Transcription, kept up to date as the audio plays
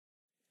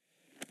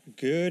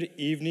Good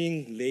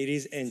evening,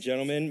 ladies and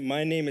gentlemen.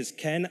 My name is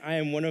Ken. I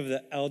am one of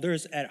the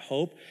elders at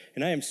Hope,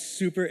 and I am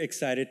super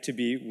excited to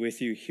be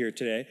with you here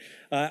today.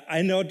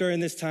 I know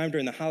during this time,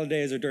 during the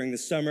holidays or during the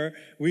summer,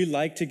 we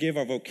like to give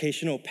our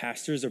vocational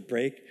pastors a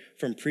break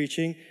from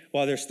preaching.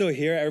 While they're still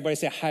here, everybody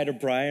say hi to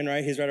Brian,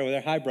 right? He's right over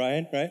there. Hi,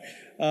 Brian, right?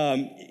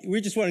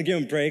 We just want to give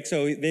them a break,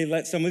 so they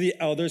let some of the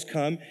elders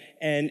come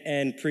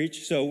and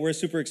preach, so we're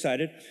super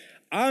excited.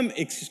 I'm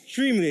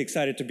extremely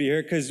excited to be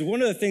here because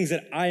one of the things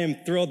that I am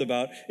thrilled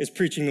about is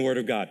preaching the Word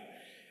of God.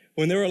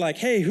 When they were like,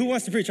 hey, who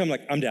wants to preach? I'm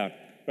like, I'm down,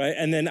 right?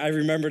 And then I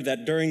remembered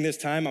that during this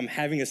time, I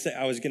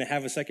was going to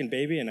have a second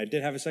baby, and I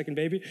did have a second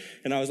baby.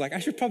 And I was like, I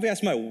should probably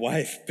ask my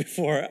wife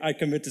before I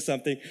commit to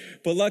something.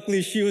 But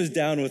luckily, she was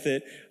down with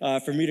it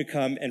for me to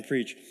come and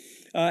preach.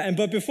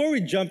 But before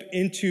we jump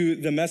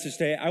into the message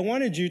today, I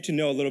wanted you to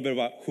know a little bit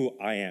about who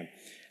I am.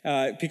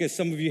 Because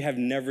some of you have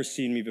never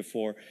seen me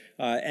before.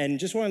 And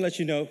just want to let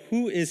you know,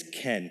 who is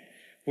Ken?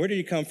 Where did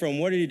he come from?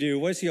 What did he do?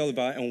 What is he all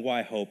about? And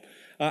why Hope?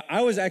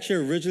 I was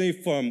actually originally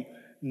from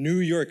New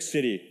York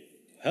City.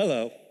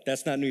 Hello,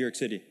 that's not New York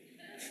City.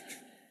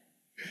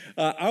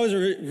 I was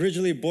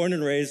originally born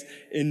and raised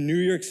in New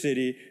York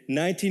City,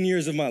 19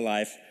 years of my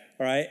life.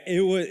 All right,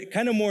 it was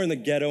kind of more in the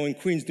ghetto in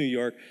Queens, New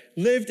York.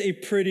 Lived a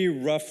pretty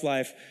rough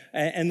life.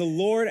 And the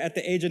Lord, at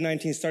the age of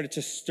 19, started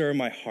to stir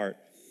my heart.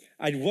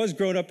 I was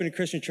growing up in a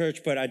Christian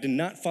church, but I did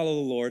not follow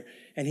the Lord,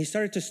 and he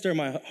started to stir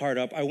my heart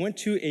up. I went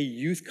to a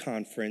youth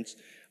conference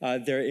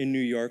there in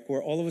New York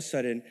where all of a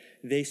sudden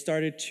they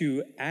started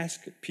to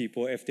ask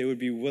people if they would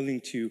be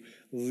willing to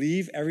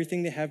leave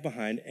everything they have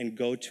behind and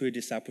go to a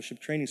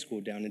discipleship training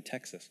school down in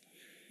Texas.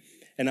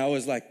 And I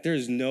was like,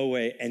 there's no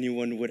way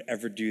anyone would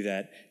ever do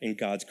that in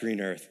God's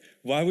green earth.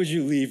 Why would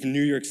you leave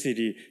New York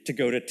City to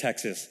go to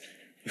Texas?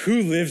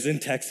 Who lives in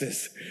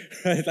Texas?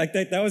 Right? Like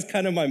that was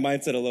kind of my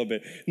mindset a little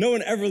bit. No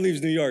one ever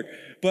leaves New York.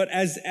 But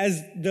as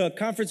the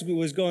conference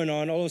was going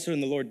on, all of a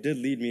sudden the Lord did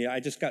lead me. I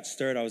just got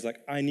stirred. I was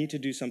like, I need to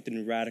do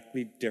something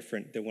radically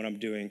different than what I'm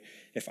doing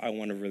if I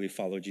want to really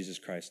follow Jesus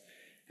Christ.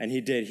 And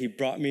he did. He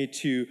brought me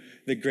to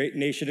the great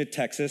nation of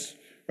Texas,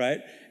 right?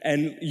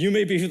 And you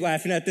may be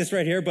laughing at this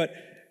right here, but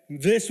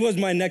this was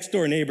my next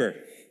door neighbor.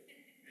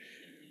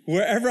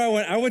 Wherever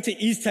I went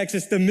to East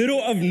Texas, the middle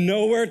of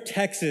nowhere,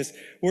 Texas,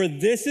 where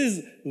this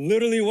is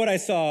literally what I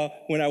saw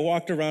when I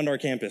walked around our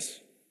campus.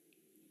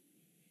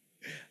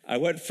 I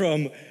went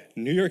from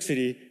New York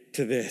City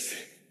to this.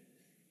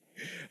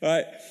 All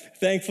right.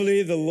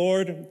 Thankfully, the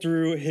Lord,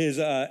 through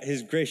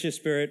his gracious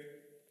spirit,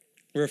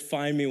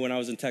 refined me when I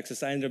was in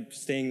Texas. I ended up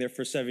staying there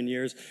for 7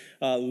 years,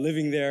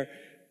 living there,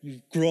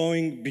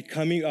 growing,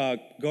 becoming,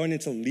 going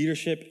into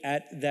leadership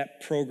at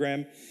that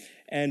program.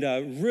 And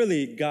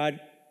really,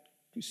 God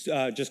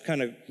just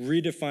kind of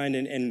redefined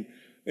and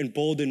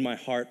emboldened my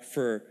heart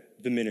for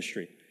the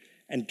ministry.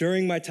 And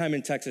during my time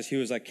in Texas, he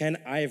was like, Ken,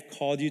 I have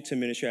called you to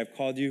ministry. I've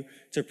called you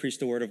to preach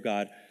the word of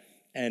God.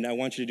 And I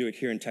want you to do it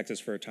here in Texas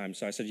for a time.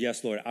 So I said,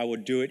 yes, Lord, I will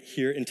do it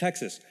here in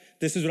Texas.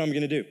 This is what I'm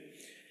going to do.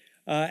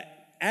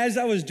 As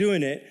I was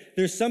doing it,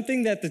 there's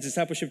something that the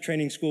discipleship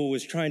training school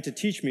was trying to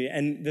teach me.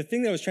 And the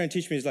thing that was trying to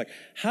teach me is like,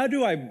 how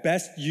do I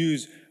best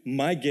use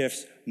my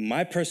gifts,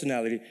 my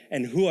personality,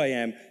 and who I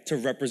am to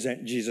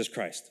represent Jesus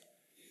Christ?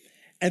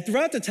 And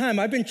throughout the time,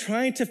 I've been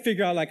trying to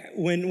figure out, like,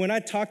 when I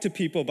talk to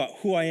people about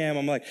who I am,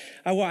 I'm like,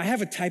 I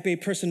have a type A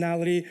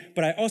personality,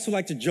 but I also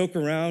like to joke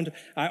around.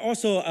 I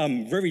also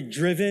am very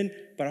driven,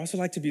 but I also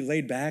like to be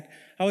laid back.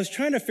 I was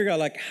trying to figure out,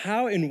 like,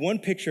 how in one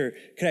picture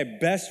could I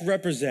best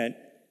represent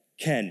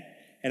Ken?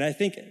 And I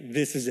think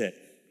this is it,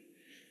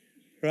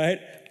 right?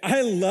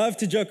 I love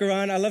to joke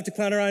around. I love to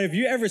clown around. If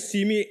you ever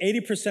see me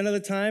 80% of the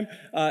time,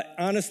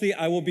 honestly,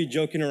 I will be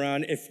joking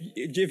around.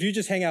 If you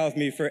just hang out with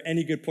me for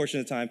any good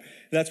portion of the time,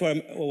 that's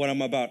what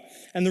I'm about.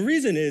 And the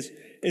reason is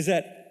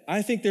that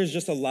I think there's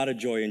just a lot of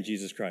joy in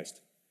Jesus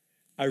Christ.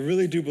 I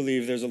really do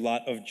believe there's a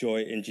lot of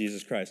joy in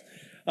Jesus Christ.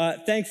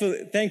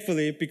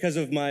 Thankfully, because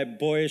of my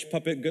boyish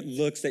puppet good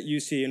looks that you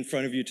see in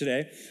front of you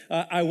today,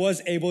 I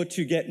was able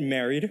to get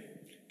married.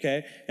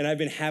 Okay, and I've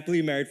been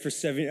happily married for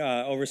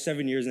over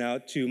 7 years now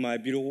to my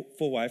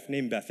beautiful wife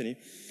named Bethany.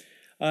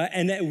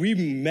 And we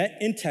met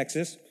in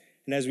Texas,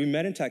 and as we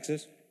met in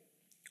Texas,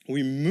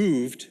 we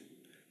moved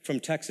from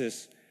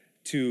Texas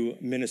to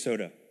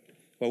Minnesota.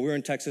 While we were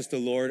in Texas, the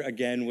Lord,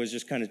 again, was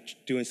just kind of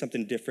doing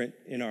something different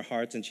in our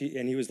hearts, and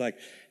he was like,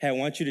 hey, I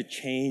want you to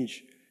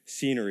change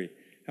scenery.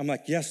 I'm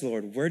like, yes,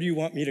 Lord, where do you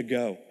want me to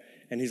go?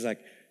 And he's like,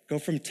 go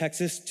from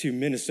Texas to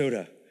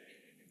Minnesota.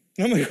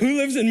 And I'm like, who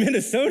lives in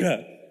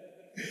Minnesota?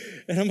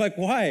 And I'm like,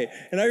 why?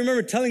 And I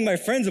remember telling my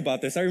friends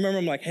about this. I remember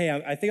I'm like, hey,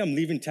 I think I'm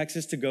leaving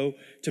Texas to go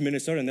to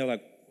Minnesota. And they're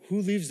like,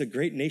 who leaves the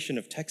great nation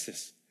of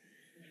Texas?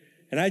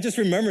 And I just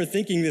remember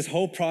thinking this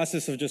whole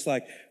process of just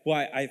like,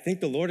 well, I think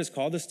the Lord has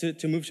called us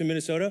to move to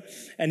Minnesota.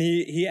 And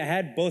he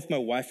had both my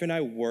wife and I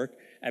work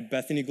at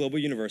Bethany Global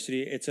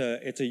University. It's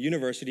a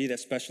university that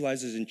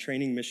specializes in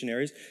training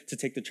missionaries to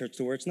take the church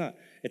to where it's not.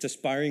 It's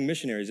aspiring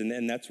missionaries,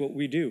 and that's what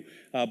we do.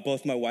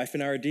 Both my wife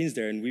and I are deans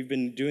there, and we've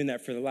been doing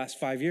that for the last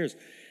 5 years.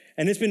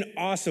 And it's been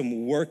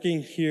awesome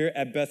working here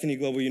at Bethany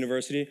Global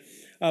University.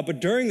 But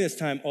during this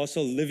time,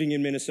 also living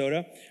in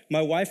Minnesota,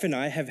 my wife and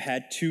I have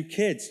had 2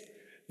 kids.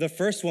 The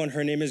first one,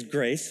 her name is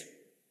Grace.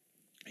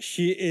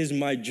 She is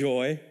my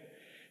joy.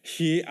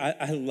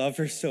 I love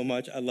her so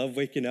much. I love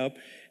waking up.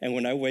 And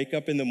when I wake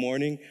up in the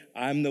morning,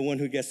 I'm the one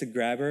who gets to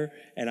grab her,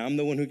 and I'm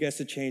the one who gets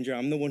to change her.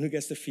 I'm the one who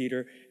gets to feed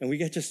her. And we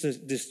get just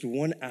this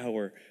 1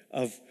 hour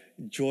of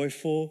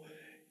joyful,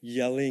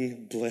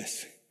 yelling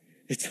bliss.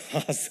 It's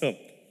awesome,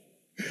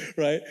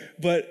 right?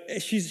 But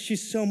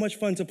she's so much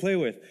fun to play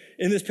with.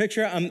 In this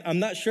picture, I'm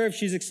not sure if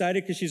she's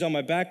excited because she's on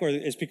my back or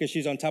it's because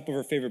she's on top of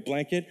her favorite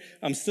blanket.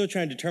 I'm still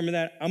trying to determine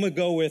that. I'm going to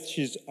go with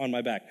she's on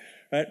my back.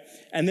 Right?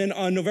 And then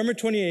on November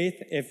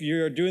 28th, if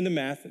you're doing the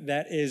math,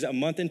 that is a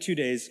month and 2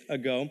 days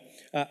ago,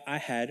 I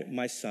had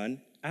my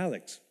son,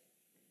 Alex.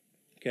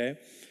 Okay?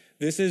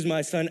 This is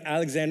my son,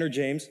 Alexander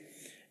James,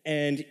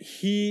 and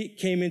he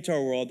came into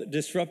our world,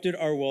 disrupted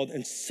our world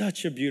in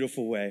such a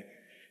beautiful way.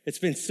 It's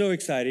been so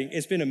exciting.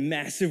 It's been a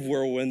massive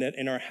whirlwind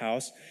in our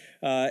house.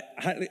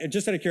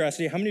 Just out of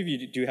curiosity, how many of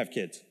you do have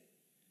kids?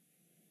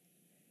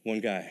 One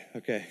guy,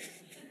 okay.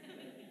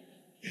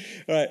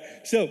 All right,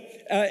 so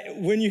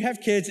when you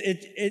have kids,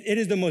 it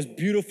is the most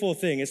beautiful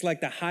thing. It's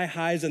like the high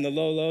highs and the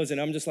low lows,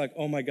 and I'm just like,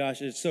 oh my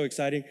gosh, it's so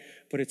exciting,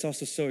 but it's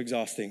also so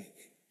exhausting,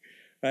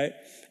 right?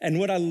 And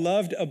what I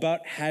loved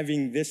about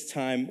having this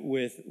time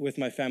with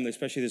my family,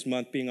 especially this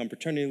month being on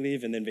paternity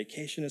leave and then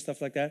vacation and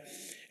stuff like that,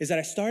 is that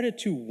I started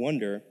to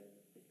wonder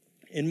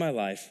in my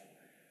life,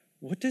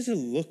 what does it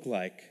look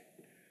like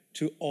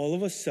to all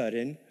of a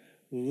sudden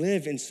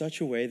live in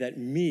such a way that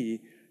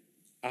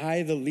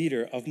I, the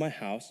leader of my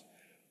house,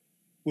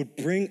 would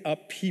bring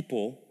up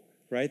people,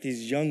 right,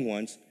 these young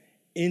ones,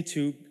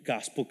 into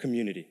gospel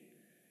community.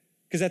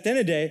 Because at the end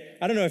of the day,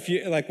 I don't know if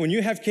you, like when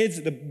you have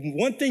kids, the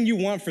one thing you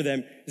want for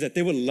them is that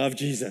they would love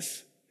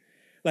Jesus.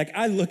 Like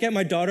I look at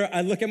my daughter, I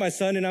look at my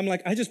son, and I'm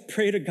like, I just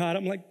pray to God.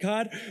 I'm like,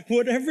 God,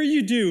 whatever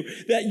you do,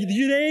 that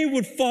they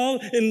would fall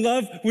in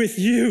love with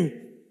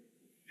you.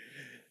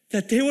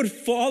 That they would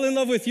fall in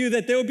love with you,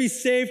 that they would be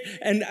saved,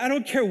 and I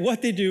don't care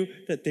what they do,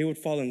 that they would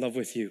fall in love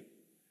with you.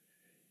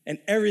 And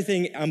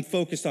everything I'm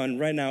focused on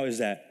right now is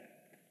that.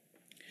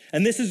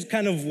 And this is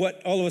kind of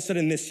what all of a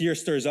sudden this year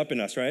stirs up in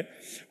us, right?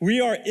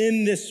 We are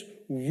in this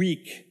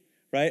week,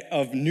 right,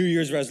 of New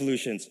Year's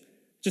resolutions.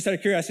 Just out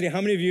of curiosity, how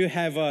many of you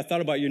have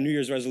thought about your New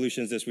Year's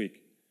resolutions this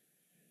week?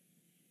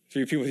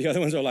 3 people. The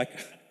other ones are like,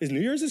 is New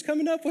Year's is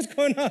coming up? What's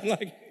going on?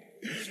 Like,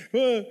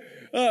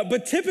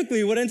 but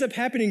typically what ends up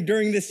happening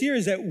during this year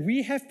is that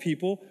we have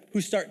people who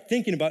start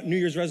thinking about New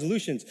Year's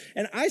resolutions.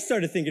 And I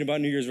started thinking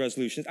about New Year's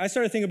resolutions. I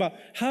started thinking about,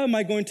 how am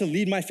I going to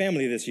lead my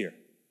family this year?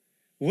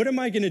 What am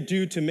I going to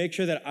do to make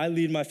sure that I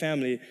lead my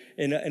family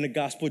in a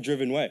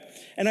gospel-driven way?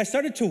 And I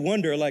started to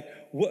wonder, like,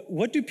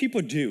 what do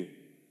people do,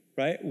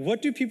 right?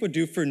 What do people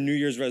do for New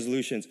Year's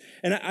resolutions?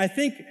 And I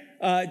think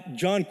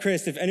John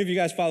Crist, if any of you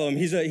guys follow him,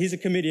 he's a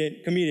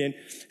comedian,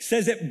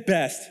 says it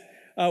best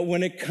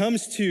when it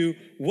comes to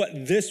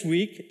what this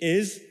week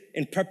is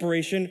in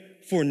preparation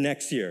for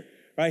next year.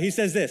 Right? He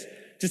says this,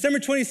 December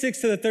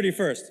 26th to the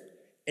 31st,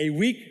 a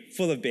week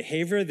full of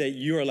behavior that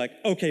you are like,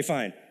 okay,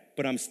 fine,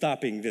 but I'm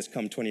stopping this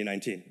come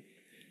 2019.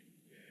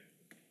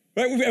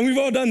 Right? And we've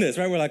all done this,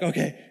 right? We're like,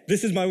 okay,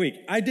 this is my week.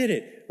 I did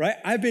it, right?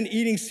 I've been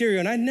eating cereal,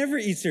 and I never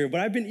eat cereal, but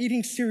I've been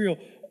eating cereal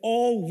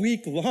all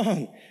week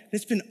long.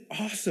 It's been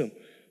awesome.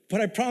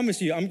 But I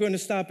promise you, I'm going to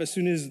stop as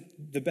soon as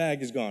the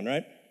bag is gone,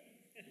 right?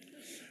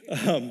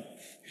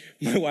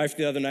 My wife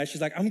the other night,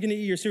 she's like, I'm going to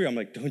eat your cereal. I'm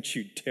like, don't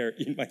you dare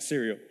eat my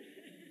cereal.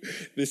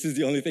 This is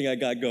the only thing I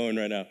got going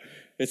right now.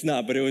 It's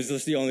not, but it was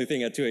just the only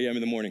thing at 2 a.m.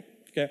 in the morning,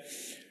 okay?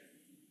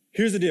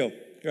 Here's the deal,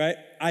 right?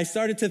 I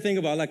started to think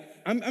about, like,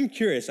 I'm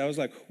curious. I was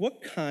like,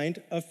 what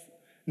kind of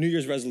New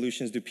Year's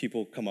resolutions do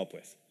people come up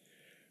with,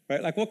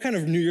 right? Like, what kind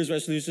of New Year's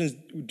resolutions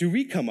do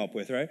we come up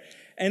with, right?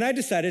 And I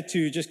decided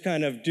to just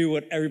kind of do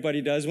what everybody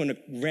does when a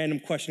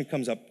random question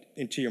comes up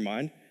into your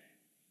mind.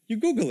 You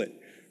Google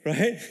it,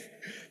 right?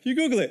 You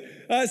Google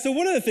it. So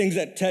one of the things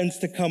that tends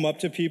to come up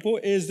to people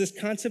is this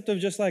concept of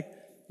just like,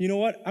 you know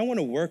what? I want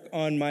to work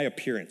on my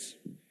appearance,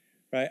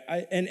 right?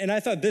 And I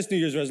thought this New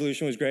Year's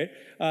resolution was great.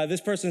 This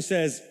person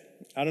says,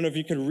 I don't know if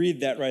you could read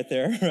that right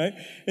there, right?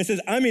 It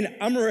says,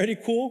 I'm already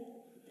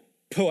cool,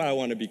 but I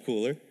want to be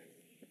cooler,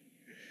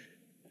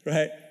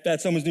 right?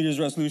 That's someone's New Year's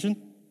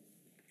resolution.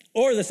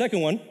 Or the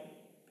second one,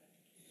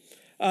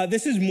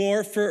 this is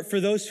more for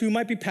those who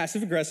might be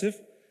passive-aggressive,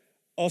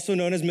 also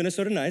known as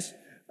Minnesota nice.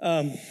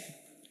 I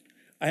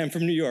am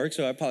from New York,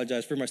 so I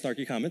apologize for my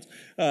snarky comments.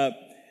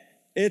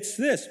 It's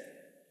this.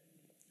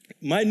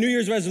 My New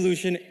Year's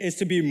resolution is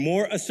to be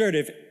more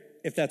assertive,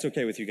 if that's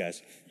okay with you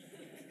guys.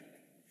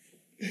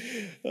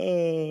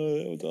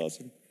 Oh, that was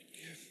awesome.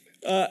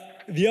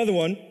 The other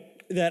one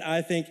that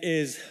I think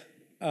is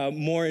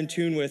more in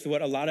tune with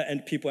what a lot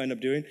of people end up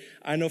doing,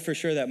 I know for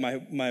sure that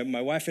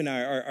my wife and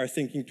I are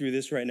thinking through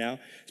this right now,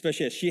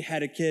 especially as she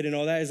had a kid and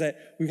all that, is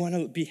that we want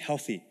to be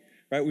healthy.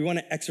 Right? We want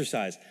to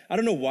exercise. I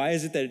don't know why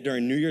is it that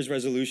during New Year's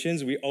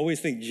resolutions, we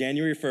always think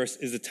January 1st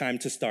is the time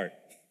to start,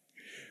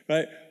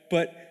 right?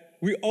 But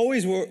we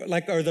always were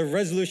or the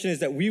resolution is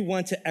that we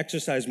want to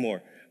exercise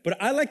more.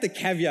 But I like the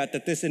caveat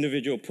that this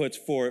individual puts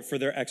for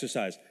their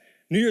exercise.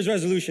 New Year's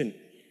resolution,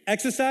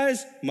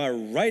 exercise my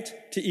right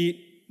to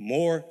eat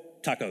more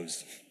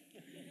tacos.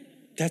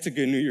 That's a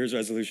good New Year's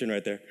resolution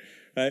right there,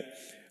 right?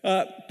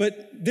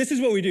 But this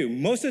is what we do.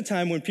 Most of the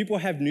time when people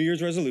have New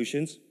Year's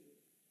resolutions,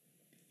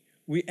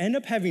 we end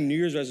up having New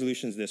Year's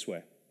resolutions this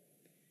way.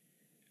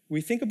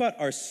 We think about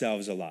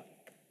ourselves a lot.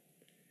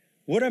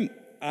 What am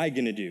I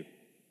gonna do?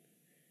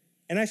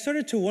 And I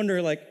started to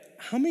wonder,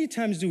 how many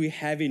times do we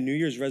have a New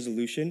Year's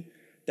resolution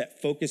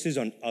that focuses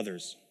on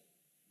others?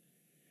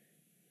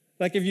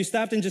 If you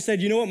stopped and just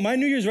said, you know what, my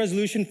New Year's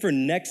resolution for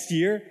next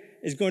year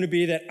is going to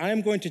be that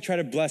I'm going to try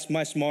to bless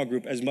my small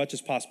group as much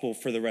as possible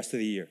for the rest of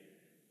the year.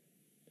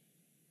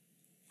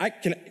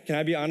 Can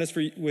I be honest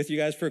with you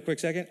guys for a quick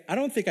second? I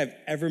don't think I've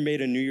ever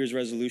made a New Year's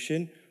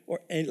resolution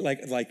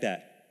like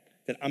that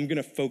I'm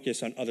gonna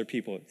focus on other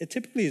people. It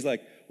typically is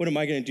what am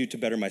I gonna do to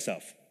better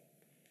myself?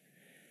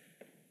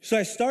 So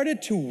I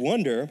started to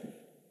wonder,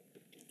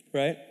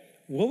 right,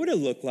 what would it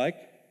look like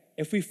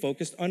if we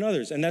focused on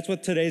others? And that's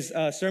what today's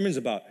sermon is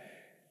about.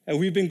 And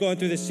we've been going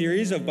through this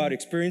series about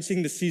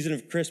experiencing the season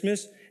of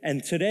Christmas.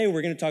 And today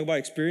we're going to talk about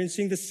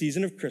experiencing the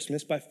season of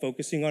Christmas by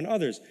focusing on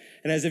others.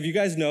 And as if you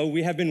guys know,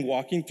 we have been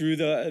walking through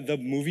the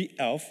movie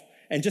Elf.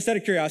 And just out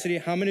of curiosity,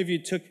 how many of you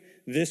took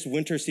this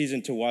winter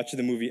season to watch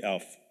the movie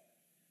Elf?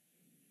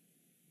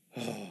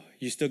 Oh,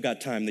 you still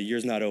got time. The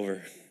year's not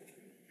over.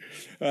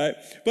 All right.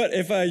 But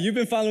if you've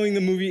been following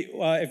the movie,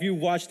 if you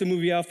watched the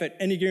movie Elf at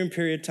any given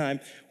period of time,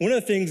 one of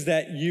the things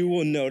that you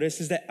will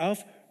notice is that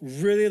Elf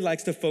really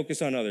likes to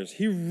focus on others.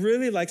 He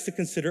really likes to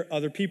consider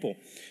other people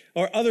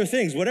or other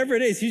things, whatever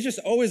it is. He's just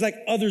always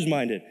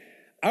others-minded.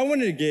 I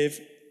wanted to give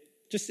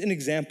just an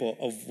example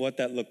of what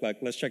that looked like.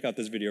 Let's check out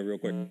this video real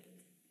quick.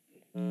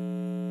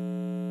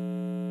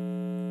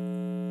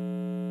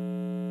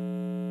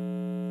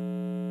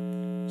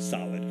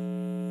 Solid.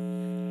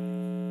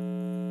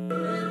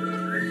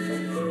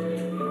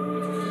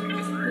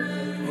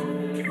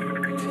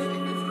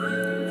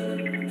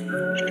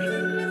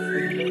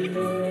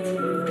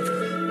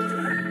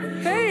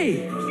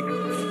 Hey,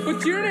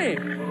 what's your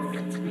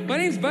name? My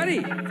name's Buddy.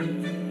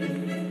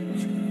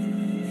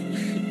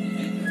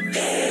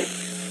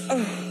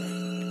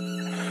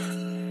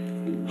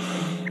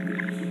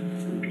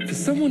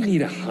 Does someone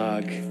need a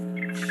hug?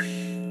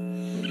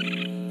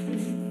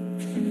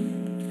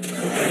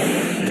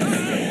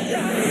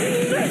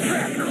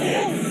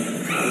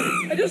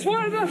 I just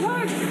wanted a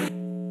hug.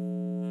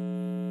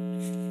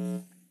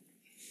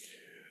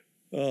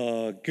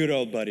 Oh, good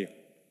old Buddy.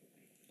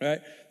 All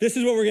right, this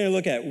is what we're going to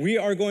look at. We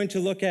are going to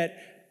look at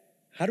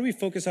how do we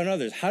focus on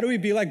others? How do we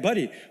be like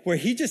Buddy, where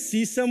he just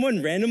sees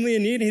someone randomly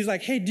in need and he's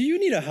like, hey, do you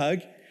need a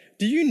hug?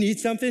 Do you need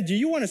something? Do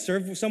you want to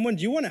serve someone?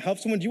 Do you want to help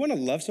someone? Do you want to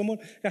love someone?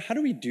 How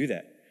do we do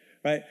that?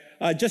 Right?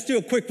 Just do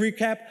a quick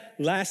recap.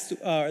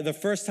 The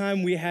first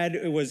time we had,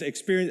 it was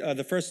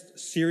the first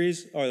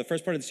series, or the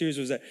first part of the series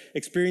was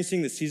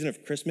experiencing the season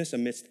of Christmas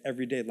amidst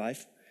everyday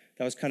life.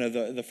 That was kind of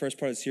the first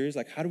part of the series.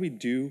 How do we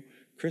do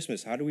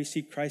Christmas? How do we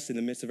see Christ in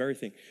the midst of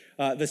everything?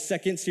 The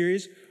second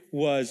series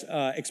was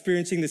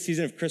experiencing the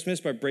season of Christmas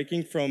by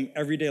breaking from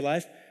everyday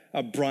life.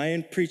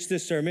 Brian preached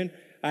this sermon.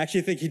 I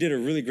actually think he did a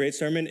really great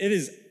sermon. It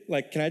is,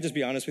 can I just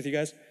be honest with you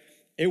guys?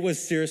 It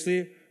was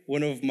seriously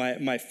one of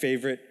my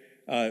favorite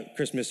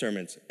Christmas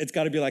sermons. It's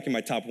got to be in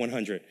my top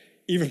 100,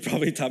 even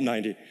probably top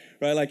 90,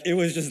 right? It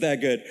was just that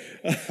good.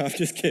 I'm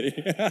just kidding.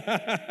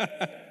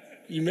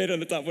 You made it on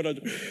the top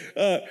 100.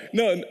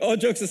 No, all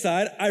jokes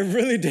aside, I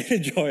really did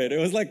enjoy it. It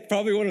was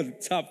probably one of the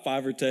top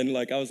 5 or 10.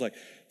 I was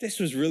this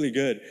was really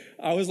good.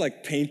 I was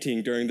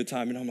painting during the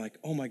time, and I'm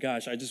oh my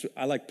gosh, I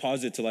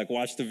paused it to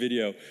watch the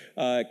video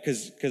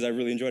because I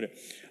really enjoyed it.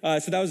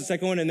 So that was the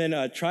second one. And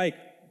then Trike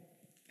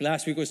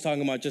last week was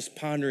talking about just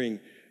pondering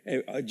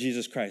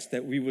Jesus Christ,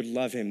 that we would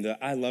love him, the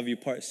I love you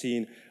part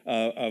scene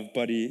of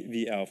Buddy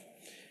the Elf.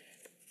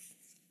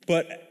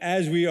 But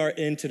as we are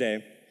in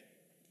today,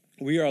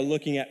 we are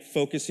looking at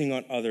focusing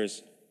on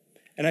others.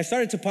 And I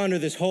started to ponder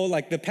this whole,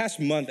 the past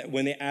month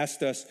when they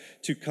asked us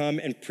to come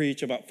and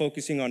preach about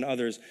focusing on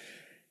others.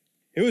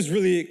 It was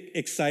really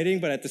exciting,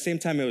 but at the same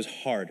time, it was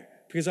hard.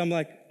 Because I'm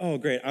oh,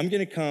 great, I'm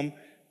going to come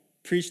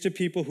preach to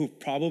people who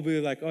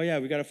probably oh yeah,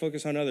 we got to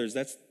focus on others.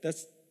 That's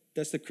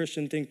the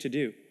Christian thing to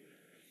do.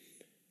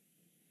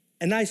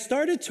 And I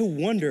started to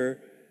wonder,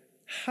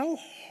 how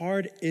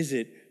hard is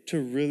it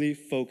to really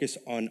focus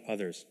on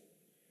others?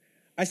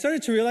 I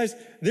started to realize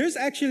there's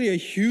actually a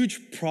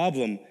huge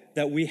problem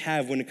that we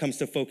have when it comes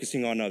to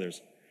focusing on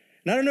others.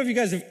 And I don't know if you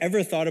guys have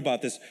ever thought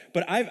about this,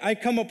 but I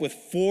come up with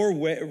 4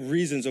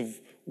 reasons of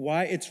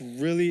why it's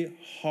really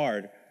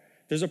hard.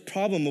 There's a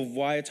problem of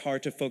why it's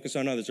hard to focus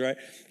on others, right?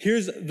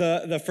 Here's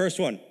the first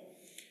one.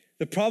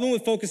 The problem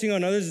with focusing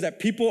on others is that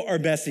people are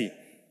messy.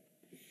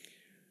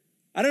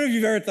 I don't know if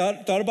you've ever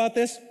thought about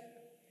this.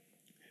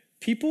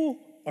 People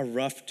are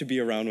rough to be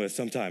around with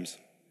sometimes,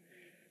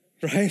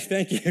 right?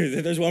 Thank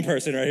you. There's one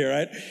person right here,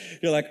 right?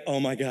 You're oh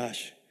my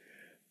gosh.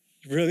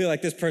 Really,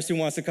 like this person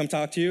wants to come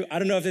talk to you. I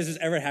don't know if this has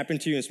ever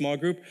happened to you in small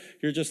group.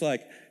 You're just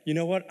like, you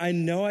know what? I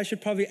know I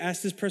should probably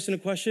ask this person a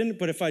question,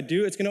 but if I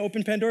do, it's gonna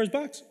open Pandora's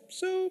box.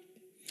 So,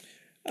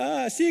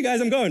 see you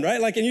guys, I'm going,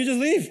 right? Like, and you just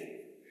leave,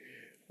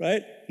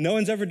 right? No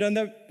one's ever done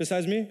that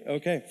besides me?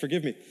 Okay,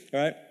 forgive me, all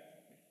right?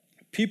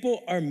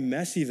 People are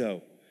messy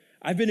though.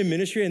 I've been in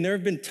ministry and there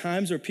have been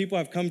times where people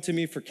have come to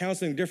me for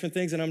counseling, different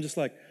things, and I'm just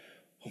like,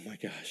 oh my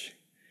gosh,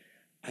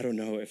 I don't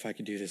know if I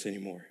could do this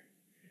anymore.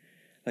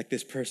 Like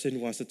this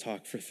person wants to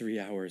talk for 3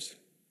 hours.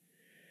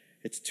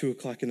 It's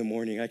 2:00 in the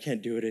morning. I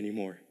can't do it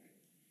anymore,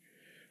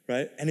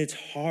 right? And it's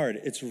hard,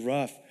 it's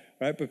rough,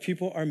 right? But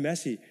people are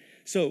messy.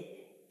 So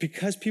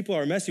because people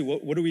are messy,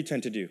 what do we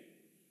tend to do?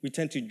 We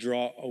tend to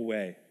draw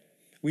away.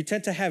 We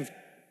tend to have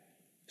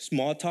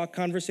small talk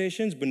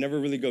conversations, but never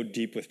really go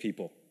deep with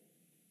people,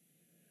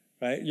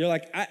 right? You're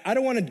like, I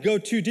don't want to go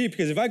too deep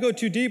because if I go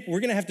too deep, we're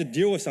going to have to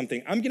deal with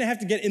something. I'm going to have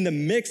to get in the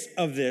mix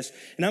of this,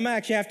 and I'm going to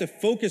actually have to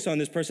focus on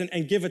this person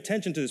and give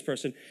attention to this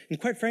person. And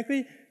quite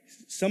frankly,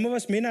 some of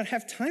us may not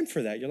have time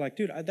for that. You're like,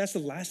 dude, that's the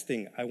last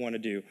thing I want to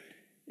do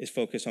is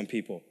focus on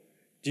people.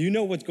 Do you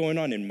know what's going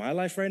on in my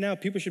life right now?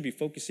 People should be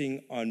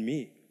focusing on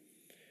me.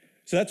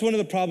 So that's one of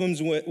the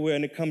problems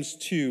when it comes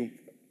to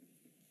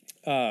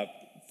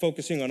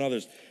focusing on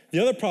others.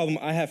 The other problem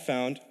I have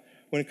found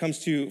when it comes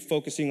to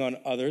focusing on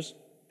others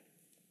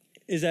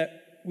is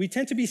that we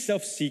tend to be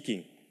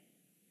self-seeking.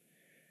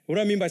 What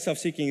I mean by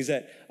self-seeking is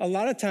that a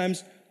lot of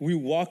times we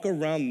walk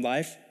around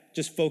life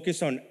just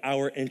focused on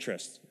our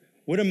interests.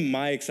 What am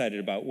I excited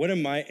about? What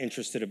am I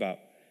interested about?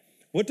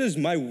 What does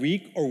my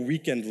week or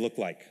weekend look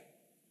like?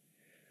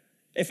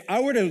 If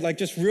I were to like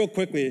just real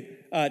quickly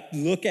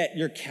look at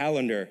your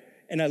calendar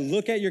and I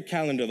look at your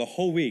calendar the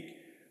whole week,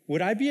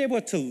 would I be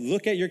able to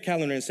look at your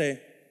calendar and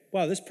say,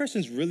 wow, this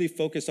person's really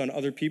focused on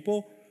other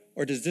people?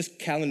 Or does this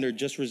calendar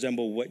just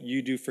resemble what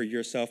you do for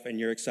yourself and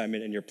your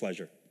excitement and your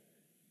pleasure?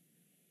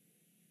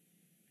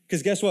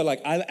 Because guess what?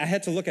 Like I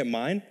had to look at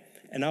mine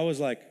and I was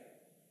like,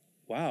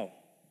 wow,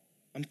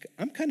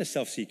 I'm kind of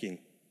self-seeking.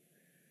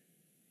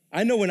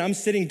 I know when I'm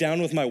sitting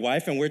down with my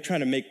wife and we're trying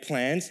to make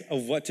plans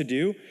of what to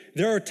do,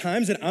 there are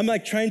times that I'm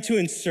like trying to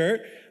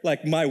insert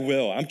like my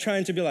will. I'm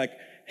trying to be like,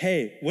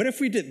 hey, what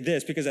if we did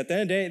this? Because at the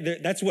end of the day,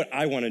 that's what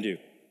I want to do.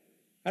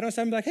 I don't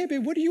stop and be like, hey,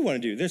 babe, what do you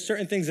want to do? There's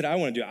certain things that I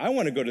want to do. I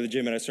want to go to the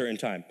gym at a certain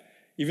time,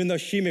 even though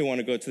she may want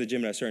to go to the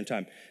gym at a certain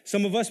time.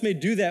 Some of us may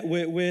do that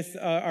with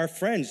our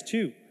friends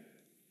too,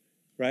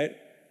 right?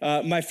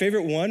 My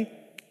favorite one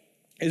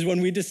is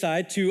when we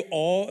decide to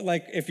all,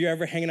 like if you're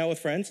ever hanging out with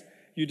friends,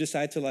 you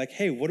decide to like,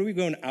 hey, what are we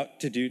going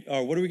out to do?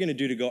 Or what are we going to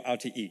do to go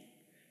out to eat,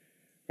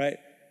 right?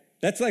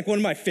 That's like one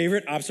of my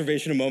favorite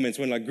observational moments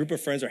when like a group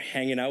of friends are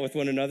hanging out with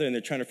one another and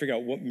they're trying to figure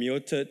out what meal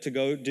to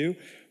go do.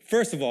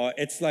 First of all,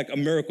 it's like a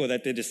miracle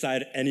that they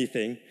decide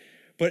anything.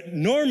 But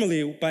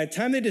normally, by the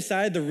time they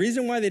decide, the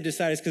reason why they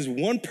decide is because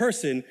one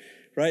person,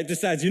 right,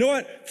 decides, you know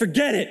what,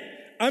 forget it.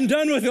 I'm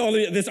done with all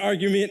this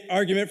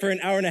argument for an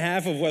hour and a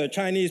half of whether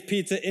Chinese,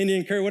 pizza,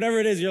 Indian curry, whatever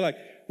it is. You're like,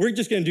 we're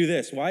just going to do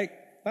this. Why?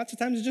 Lots of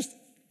times it's just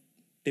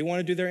they want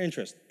to do their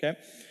interest, okay?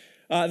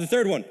 The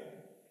third one,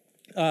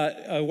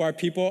 where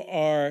people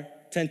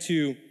tend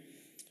to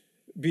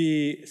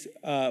be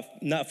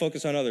not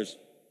focused on others.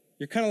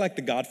 You're kind of like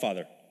the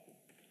Godfather.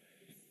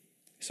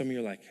 Some of you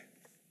are like,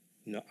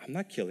 no, I'm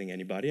not killing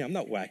anybody. I'm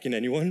not whacking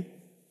anyone.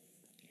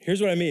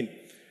 Here's what I mean.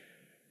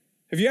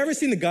 Have you ever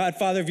seen The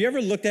Godfather? Have you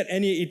ever looked at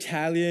any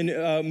Italian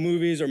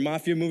movies or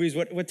mafia movies?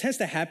 What tends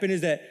to happen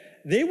is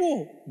that they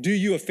will do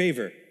you a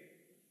favor,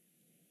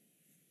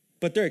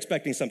 but they're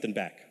expecting something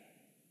back.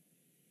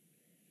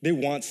 They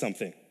want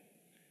something.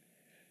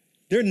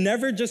 They're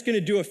never just going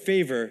to do a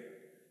favor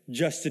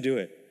just to do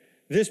it.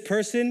 This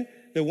person,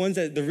 the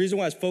reason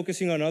why I was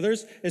focusing on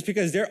others is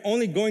because they're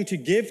only going to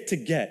give to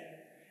get.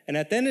 And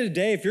at the end of the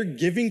day, if you're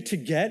giving to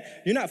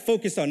get, you're not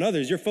focused on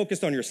others, you're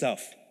focused on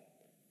yourself.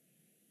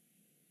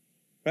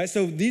 Right?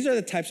 So these are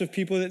the types of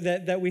people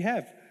that we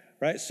have,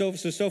 right? So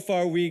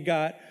far we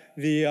got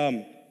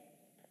the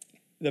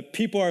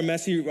people are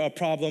messy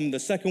problem.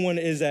 The second one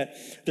is that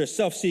they're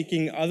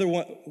self-seeking. Other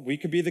one, we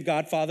could be the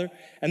Godfather.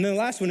 And then the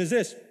last one is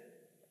this.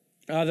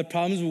 The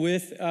problems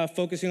with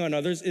focusing on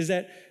others is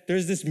that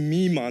there's this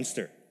me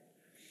monster.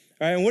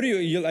 All right, and what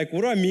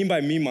do I mean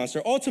by me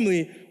monster?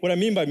 Ultimately, what I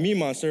mean by me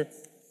monster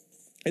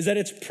is that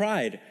it's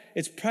pride.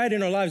 It's pride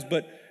in our lives,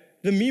 but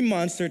the me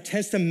monster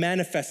tends to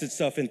manifest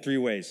itself in 3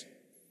 ways,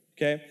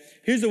 okay?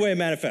 Here's the way it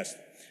manifests.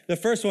 The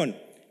first one,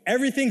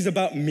 everything's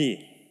about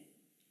me.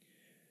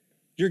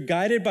 You're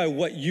guided by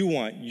what you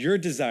want, your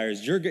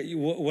desires,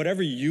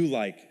 whatever you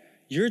like.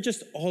 You're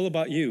just all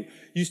about you.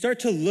 You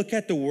start to look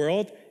at the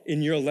world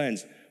in your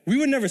lens. We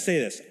would never say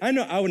this. I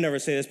know I would never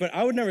say this, but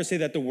I would never say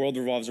that the world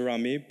revolves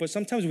around me, but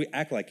sometimes we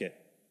act like it,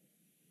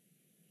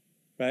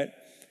 right?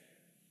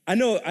 I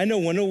know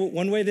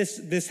one way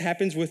this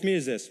happens with me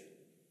is this.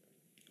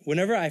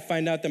 Whenever I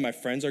find out that my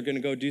friends are going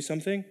to go do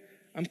something,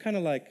 I'm kind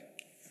of like,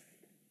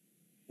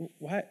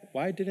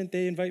 why didn't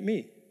they invite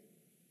me?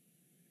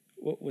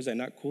 Was I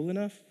not cool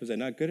enough? Was I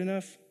not good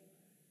enough?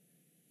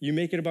 you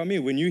make it about me.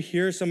 When you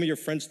hear some of your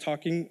friends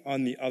talking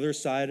on the other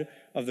side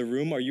of the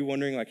room, are you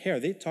wondering like, hey, are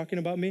they talking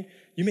about me?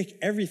 You make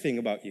everything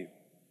about you.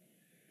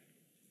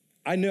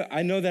 I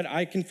know that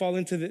I can fall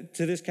into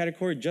this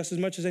category just as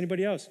much as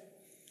anybody else.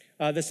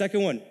 The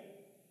second one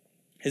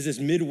is this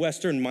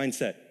Midwestern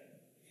mindset.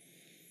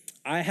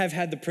 I have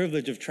had the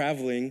privilege of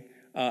traveling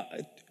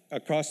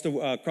across the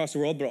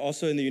world, but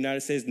also in the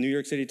United States, New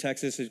York City,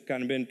 Texas. I've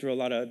kind of been through a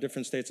lot of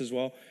different states as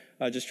well,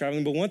 just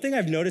traveling. But one thing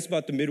I've noticed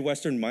about the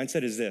Midwestern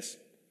mindset is this.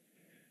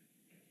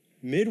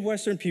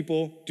 Midwestern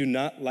people do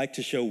not like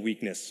to show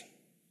weakness.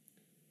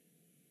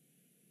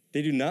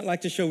 They do not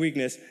like to show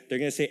weakness. They're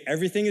going to say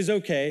everything is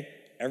okay,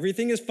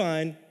 everything is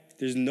fine,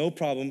 there's no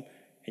problem,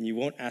 and you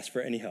won't ask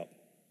for any help.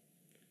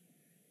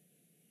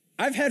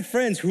 I've had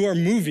friends who are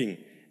moving,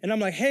 and I'm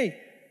like, hey,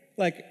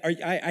 like,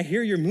 I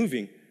hear you're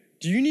moving.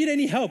 Do you need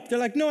any help? They're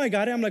like, no, I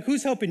got it. I'm like,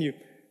 who's helping you?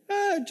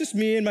 Just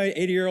me and my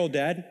 80-year-old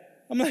dad.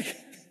 I'm like,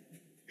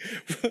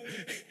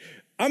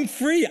 I'm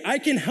free. I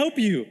can help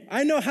you.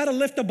 I know how to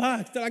lift a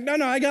box. They're like,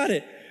 no, I got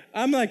it.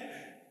 I'm like,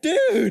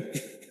 dude,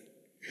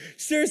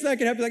 seriously, I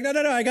can help you. Like,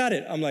 no, I got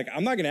it. I'm like,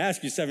 I'm not going to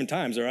ask you 7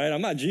 times, all right?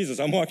 I'm not Jesus.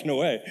 I'm walking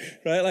away,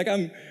 right? Like,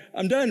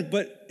 I'm done.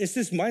 But it's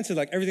this mindset,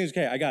 like, everything's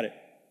okay. I got it.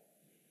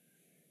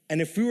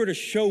 And if we were to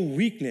show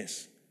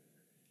weakness,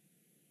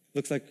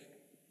 looks like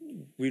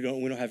we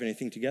don't have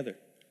anything together.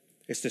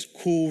 It's this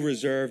cool,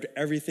 reserved,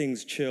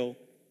 everything's chill,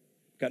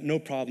 got no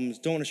problems,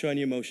 don't want to show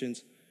any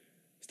emotions.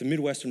 It's the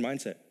Midwestern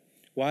mindset.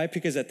 Why?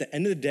 Because at the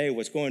end of the day,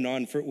 what's going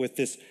on with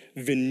this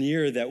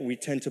veneer that we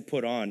tend to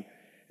put on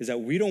is that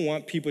we don't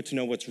want people to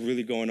know what's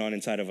really going on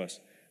inside of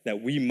us,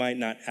 that we might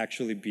not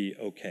actually be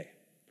okay,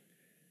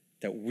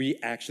 that we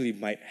actually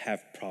might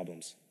have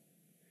problems.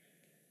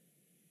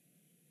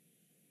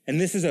 And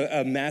this is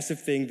a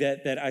massive thing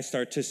that I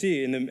start to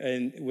see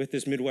with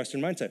this Midwestern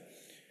mindset.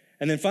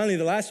 And then finally,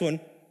 the last one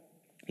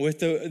with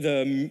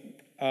the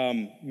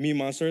me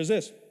monster is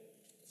this.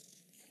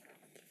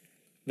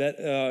 That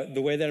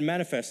the way that it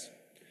manifests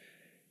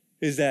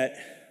is that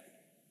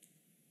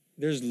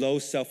there's low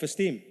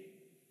self-esteem.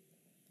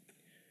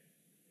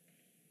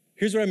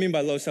 Here's what I mean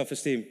by low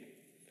self-esteem,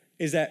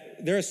 is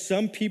that there are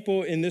some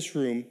people in this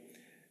room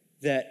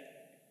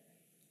that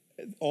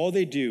all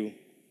they do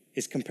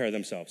is compare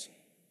themselves.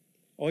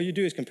 All you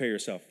do is compare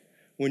yourself.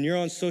 When you're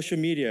on social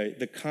media,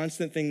 the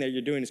constant thing that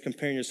you're doing is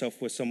comparing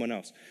yourself with someone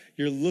else.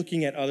 You're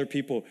looking at other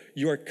people.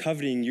 You are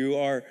coveting. You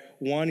are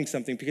wanting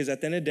something because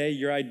at the end of the day,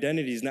 your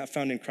identity is not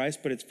found in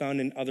Christ, but it's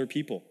found in other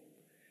people.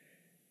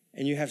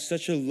 And you have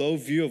such a low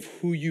view of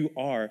who you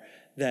are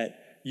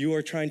that you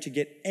are trying to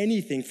get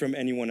anything from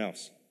anyone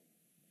else.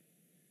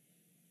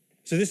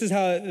 So this is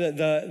how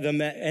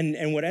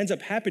and what ends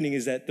up happening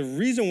is that the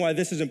reason why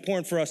this is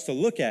important for us to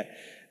look at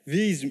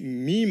these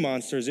me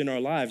monsters in our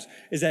lives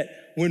is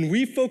that when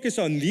we focus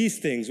on these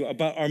things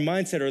about our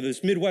mindset or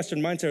this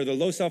Midwestern mindset or the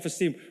low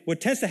self-esteem, what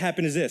tends to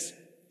happen is this.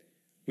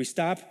 We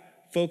stop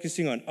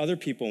focusing on other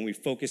people and we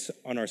focus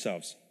on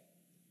ourselves.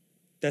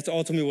 That's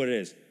ultimately what it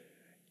is.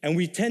 And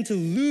we tend to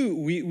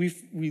lose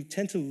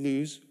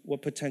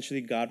what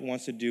potentially God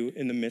wants to do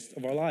in the midst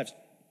of our lives.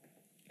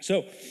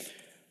 So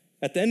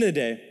at the end of the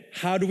day,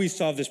 how do we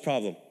solve this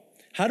problem?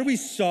 How do we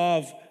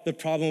solve the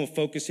problem of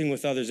focusing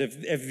with others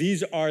if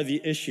these are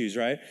the issues,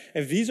 right?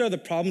 If these are the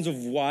problems of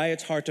why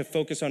it's hard to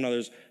focus on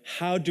others,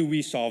 how do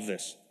we solve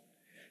this?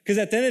 Because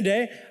at the end of the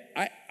day,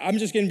 I'm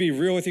just going to be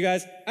real with you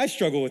guys. I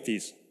struggle with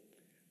these,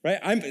 right?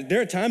 There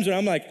are times when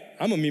I'm like,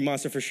 I'm a me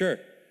monster for sure.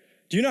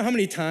 Do you know how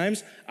many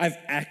times I've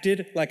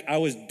acted like I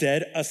was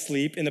dead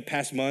asleep in the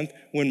past month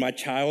when my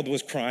child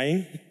was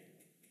crying?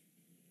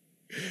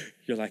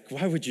 You're like,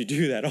 why would you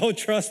do that? Oh,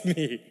 trust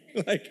me.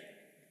 Like,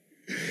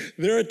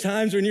 there are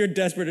times when you're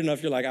desperate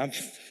enough, you're like,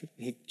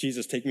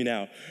 Jesus, take me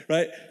now,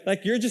 right?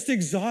 Like, you're just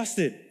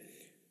exhausted,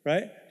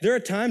 right? There are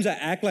times I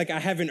act like I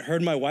haven't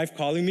heard my wife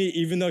calling me,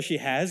 even though she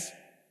has,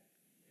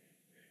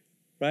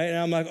 right? And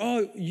I'm like,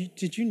 oh,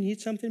 did you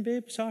need something,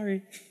 babe?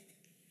 Sorry,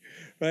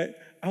 right?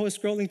 I was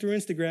scrolling through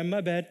Instagram,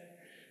 my bad.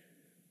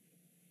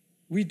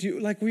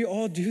 We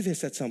all do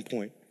this at some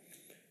point.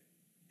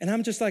 And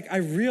I'm just like, I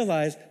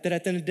realize that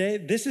at the end of the day,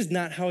 this is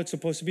not how it's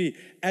supposed to be.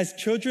 As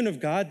children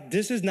of God,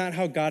 this is not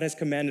how God has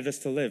commanded us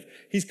to live.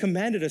 He's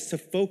commanded us to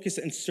focus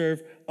and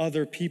serve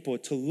other people,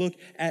 to look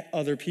at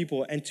other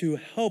people, and to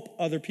help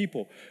other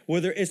people,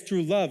 whether it's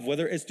through love,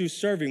 whether it's through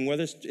serving,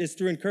 whether it's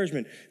through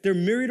encouragement. There are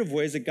myriad of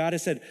ways that God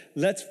has said,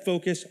 let's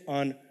focus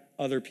on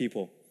other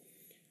people.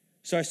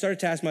 So I started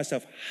to ask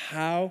myself,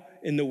 how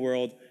in the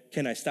world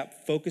can I stop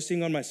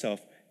focusing on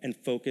myself and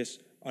focus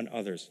on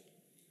others?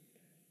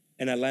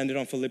 And I landed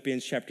on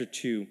Philippians chapter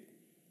 2,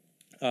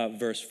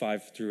 verse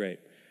 5 through 8.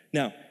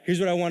 Now, here's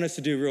what I want us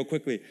to do real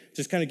quickly.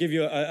 Just kind of give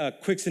you a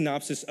quick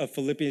synopsis of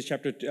Philippians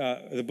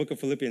the book of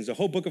Philippians. The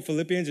whole book of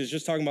Philippians is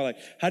just talking about like,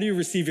 how do you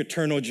receive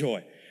eternal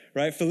joy,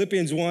 right?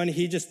 Philippians 1,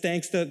 he just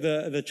thanks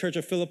the church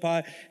of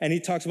Philippi, and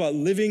he talks about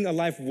living a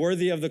life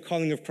worthy of the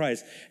calling of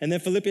Christ. And then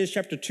Philippians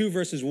chapter 2,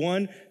 verses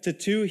 1 to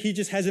 2, he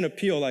just has an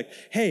appeal like,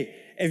 hey,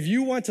 if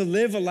you want to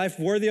live a life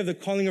worthy of the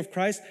calling of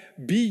Christ,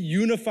 be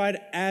unified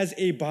as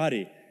a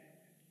body.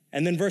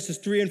 And then verses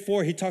 3 and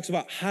 4, he talks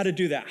about how to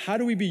do that. How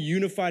do we be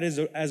unified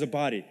as a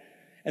body?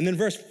 And then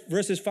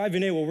verses 5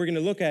 and 8, what we're going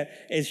to look at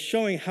is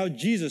showing how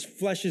Jesus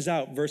fleshes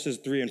out verses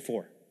 3 and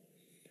 4.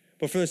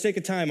 But for the sake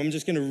of time, I'm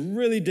just going to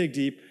really dig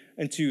deep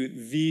into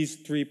these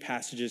three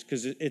passages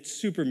because it's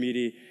super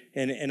meaty,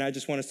 and I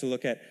just want us to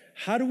look at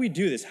how do we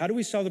do this? How do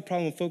we solve the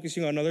problem of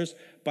focusing on others?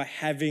 By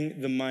having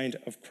the mind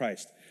of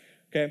Christ.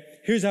 Okay,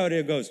 here's how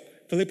it goes.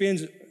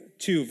 Philippians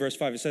 2, verse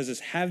 5, it says this,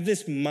 have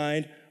this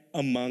mind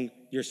among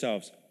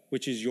yourselves,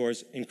 which is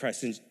yours in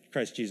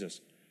Christ Jesus.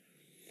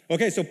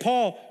 Okay, so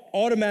Paul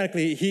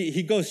automatically,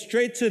 he goes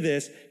straight to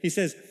this. He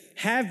says,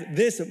 have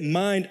this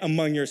mind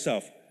among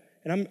yourself.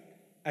 And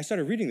I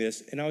started reading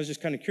this, and I was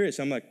just kind of curious.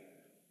 I'm like,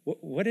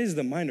 what is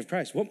the mind of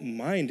Christ? What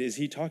mind is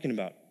he talking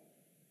about?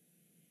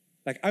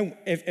 Like,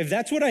 if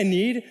that's what I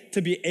need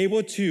to be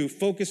able to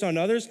focus on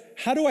others,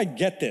 how do I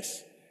get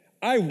this?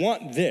 I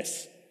want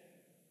this,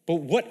 but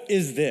what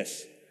is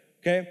this?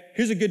 Okay,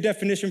 here's a good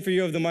definition for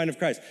you of the mind of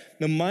Christ.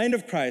 The mind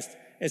of Christ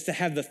is to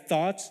have the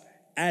thoughts,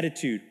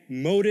 attitude,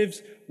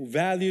 motives,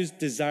 values,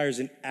 desires,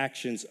 and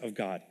actions of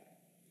God.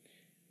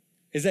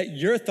 Is that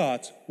your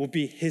thoughts will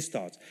be his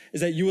thoughts.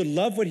 Is that you would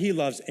love what he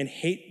loves and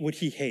hate what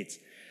he hates.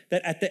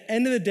 That at the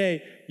end of the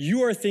day,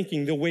 you are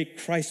thinking the way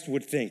Christ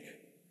would think.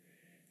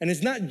 And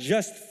it's not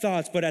just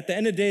thoughts, but at the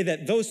end of the day,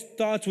 that those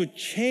thoughts would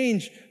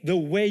change the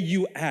way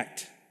you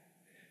act.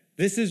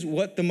 This is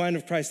what the mind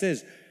of Christ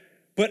is.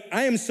 But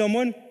I am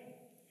someone,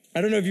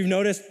 I don't know if you've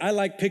noticed, I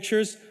like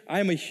pictures. I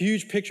am a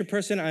huge picture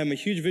person. I am a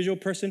huge visual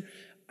person.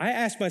 I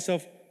ask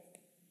myself,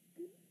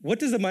 what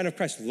does the mind of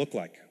Christ look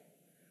like?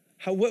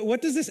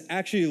 What does this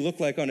actually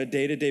look like on a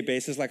day-to-day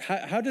basis? Like,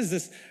 how does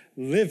this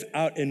live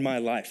out in my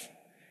life?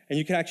 And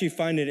you can actually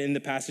find it in the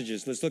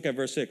passages. Let's look at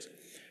verse 6.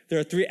 There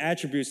are three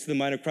attributes to the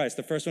mind of Christ.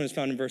 The first one is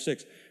found in verse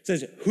 6. It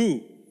says,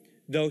 who,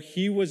 though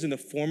he was in the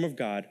form of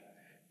God,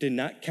 did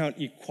not count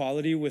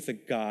equality with a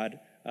God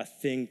a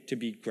thing to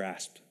be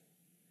grasped.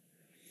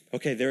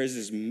 Okay,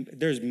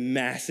 there's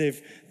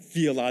massive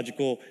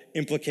theological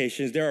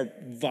implications. There are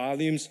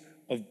volumes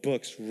of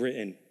books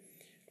written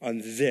on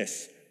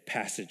this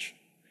passage.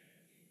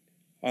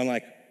 On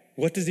like,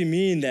 what does he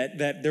mean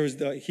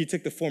that he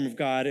took the form of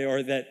God,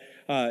 or that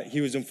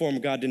he was in form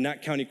of God, did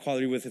not count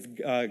equality with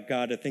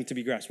God a thing to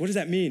be grasped? What does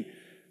that mean?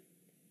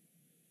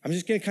 I'm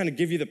just going to kind of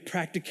give you the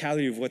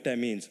practicality of what that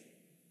means.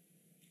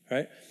 All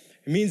right?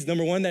 It means,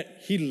 number one,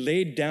 that he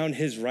laid down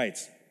his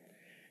rights.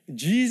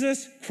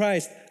 Jesus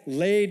Christ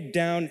laid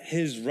down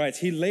his rights.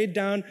 He laid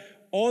down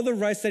all the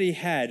rights that he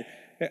had.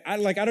 I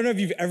don't know if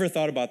you've ever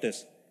thought about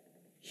this.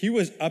 He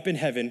was up in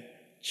heaven,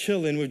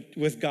 chilling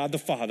with God the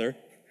Father,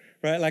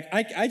 right? Like,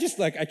 I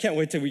can't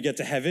wait till we get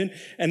to heaven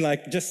and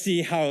like just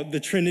see how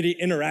the Trinity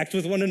interacts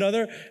with one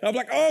another. And I'm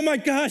like, oh my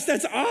gosh,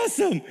 that's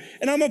awesome.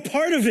 And I'm a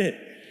part of it,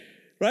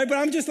 right? But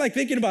I'm just like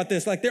thinking about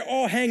this. Like, they're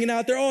all hanging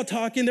out, they're all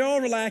talking, they're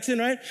all relaxing,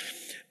 right?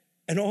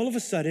 And all of a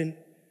sudden,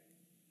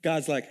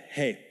 God's like,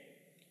 hey,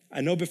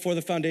 I know before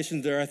the foundations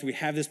of the earth, we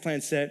have this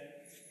plan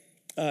set.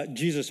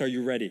 Jesus, are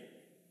you ready?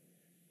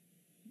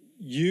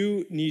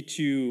 You need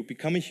to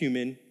become a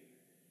human,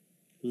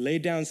 lay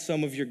down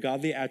some of your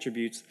godly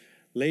attributes,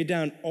 lay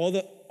down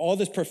all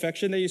this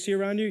perfection that you see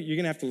around you. You're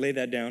going to have to lay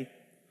that down.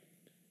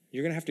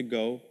 You're going to have to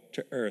go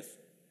to earth.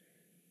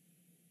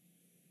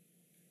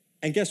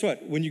 And guess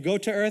what? When you go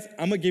to earth,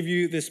 I'm going to give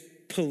you this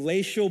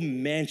palatial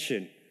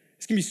mansion.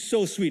 It's going to be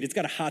so sweet. It's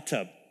got a hot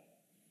tub.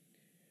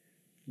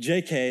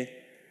 JK,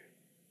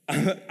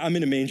 I'm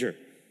in a manger,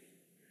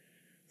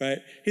 right?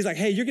 He's like,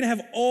 hey, you're going to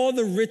have all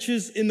the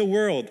riches in the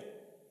world.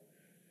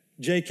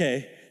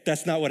 JK,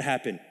 that's not what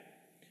happened.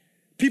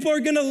 People are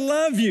going to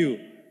love you.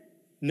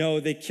 No,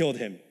 they killed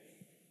him.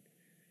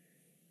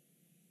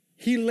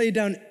 He laid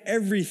down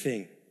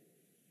everything.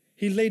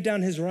 He laid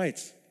down his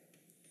rights.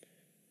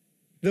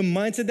 The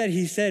mindset that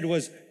he said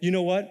was, you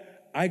know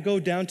what? I go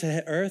down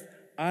to earth.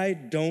 I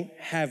don't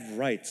have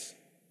rights.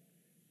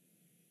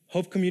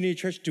 Hope Community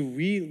Church, do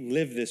we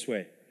live this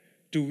way?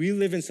 Do we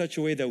live in such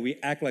a way that we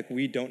act like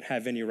we don't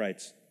have any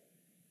rights?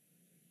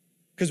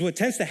 Because what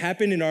tends to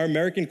happen in our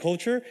American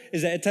culture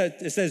is that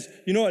it says,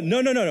 you know what?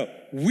 No.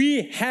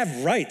 We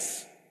have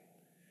rights.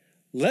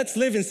 Let's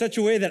live in such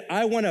a way that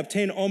I want to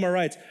obtain all my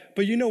rights.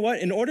 But you know what?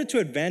 In order to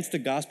advance the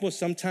gospel,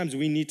 sometimes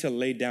we need to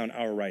lay down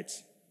our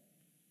rights.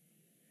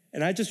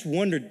 And I just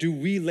wonder, do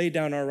we lay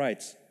down our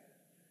rights?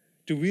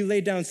 Do we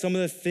lay down some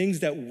of the things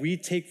that we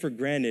take for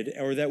granted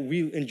or that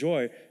we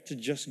enjoy to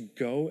just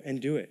go and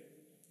do it?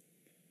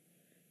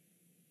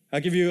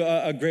 I'll give you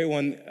a great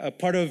one. A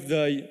part of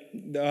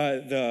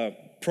the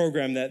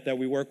program that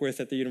we work with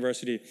at the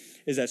university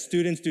is that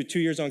students do 2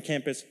 years on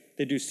campus.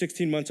 They do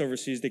 16 months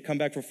overseas. They come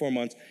back for 4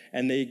 months,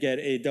 and they get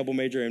a double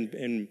major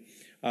in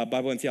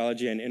Bible and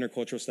theology and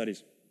intercultural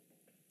studies.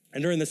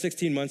 And during the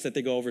 16 months that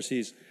they go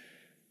overseas,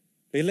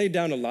 they lay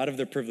down a lot of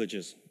their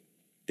privileges.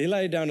 They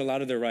lay down a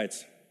lot of their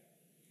rights.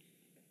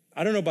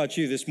 I don't know about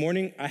you, this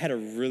morning, I had a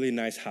really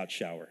nice hot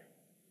shower.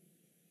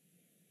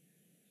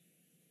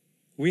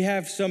 We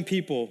have some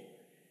people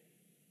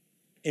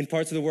in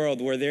parts of the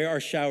world where they are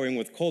showering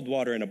with cold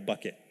water in a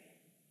bucket.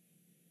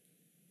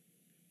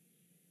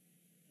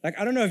 Like,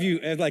 I don't know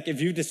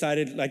if you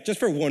decided, like, just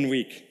for 1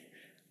 week,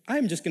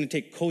 I'm just gonna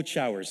take cold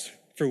showers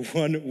for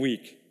 1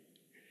 week.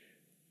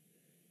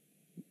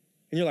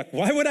 And you're like,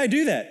 why would I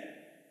do that?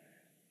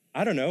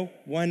 I don't know,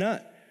 why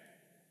not?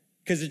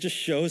 Because it just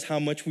shows how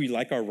much we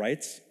like our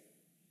rights,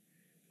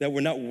 that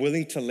we're not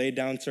willing to lay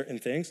down certain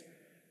things.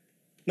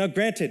 Now,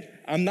 granted,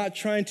 I'm not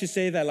trying to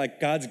say that like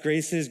God's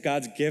graces,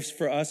 God's gifts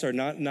for us are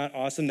not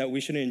awesome, that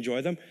we shouldn't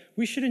enjoy them.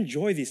 We should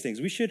enjoy these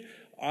things. We should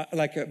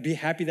be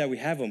happy that we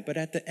have them. But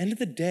at the end of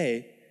the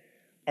day,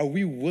 are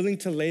we willing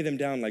to lay them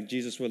down like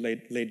Jesus would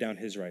lay down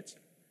his rights?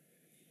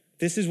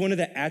 This is one of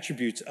the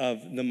attributes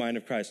of the mind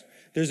of Christ.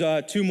 There's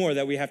 2 more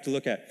that we have to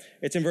look at.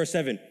 It's in verse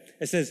 7.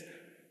 It says,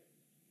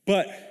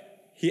 but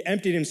he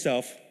emptied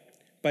himself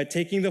by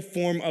taking the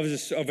form of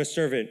a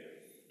servant,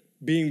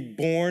 being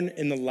born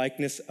in the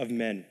likeness of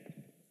men.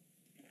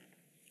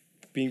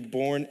 Being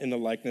born in the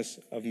likeness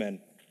of men.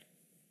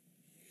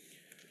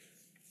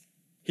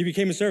 He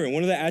became a servant.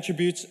 One of the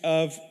attributes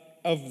of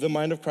the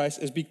mind of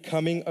Christ is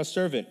becoming a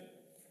servant.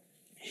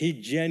 He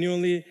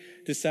genuinely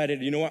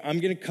decided, you know what, I'm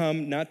gonna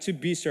come not to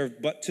be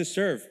served, but to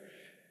serve.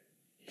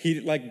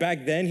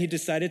 Back then, he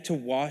decided to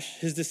wash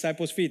his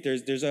disciples' feet.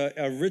 There's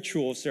a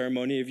ritual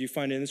ceremony, if you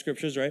find it in the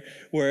scriptures, right?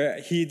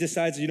 Where he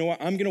decides, you know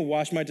what, I'm gonna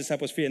wash my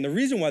disciples' feet. And the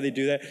reason why they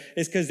do that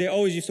is because they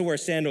always used to wear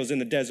sandals in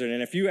the desert.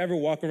 And if you ever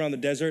walk around the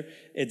desert,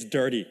 it's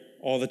dirty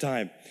all the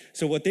time.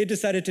 So what they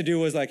decided to do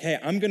was like, hey,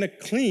 I'm gonna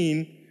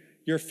clean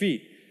your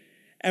feet.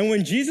 And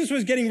when Jesus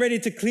was getting ready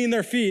to clean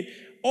their feet,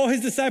 all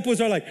his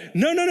disciples are like,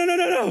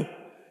 no.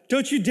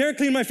 Don't you dare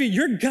clean my feet.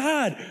 You're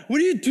God. What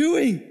are you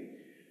doing?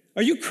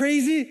 Are you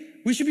crazy?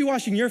 We should be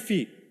washing your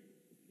feet.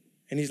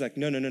 And he's like,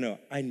 no.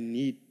 I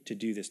need to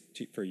do this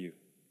for you.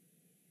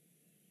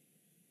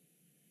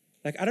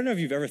 Like, I don't know if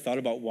you've ever thought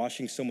about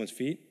washing someone's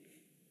feet.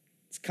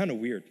 It's kind of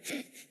weird.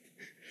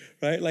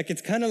 Right? Like,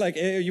 it's kind of like,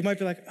 you might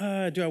be like,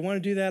 do I want to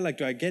do that? Like,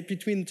 do I get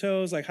between the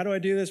toes? Like, how do I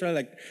do this? Right?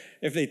 Like,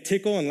 if they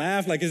tickle and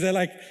laugh, like, is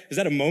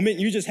that a moment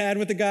you just had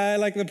with the guy,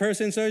 like the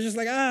person? So it's just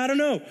like, I don't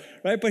know.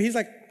 Right? But he's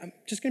like, I'm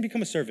just going to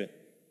become a servant.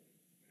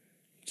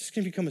 I'm just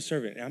going to become a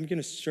servant. And I'm going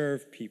to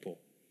serve people.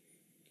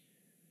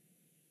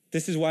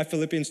 This is why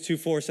Philippians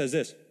 2:4 says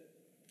this.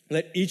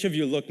 Let each of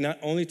you look not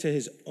only to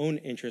his own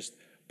interest,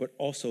 but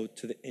also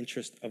to the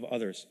interest of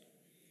others.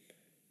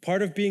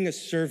 Part of being a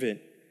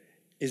servant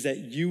is that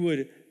you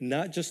would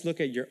not just look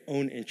at your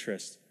own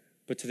interest,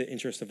 but to the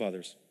interest of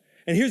others.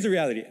 And here's the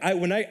reality.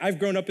 I've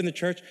grown up in the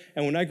church,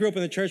 and when I grew up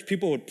in the church,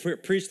 people would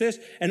preach this,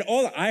 and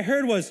all I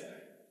heard was,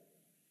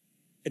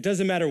 it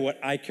doesn't matter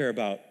what I care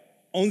about.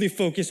 Only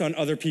focus on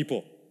other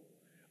people.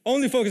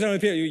 Only focus on other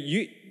people.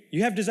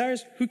 You have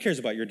desires? Who cares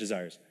about your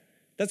desires?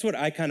 That's what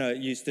I kind of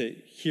used to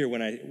hear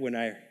when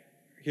I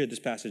hear this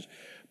passage.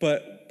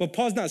 But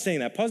Paul's not saying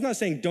that. Paul's not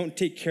saying don't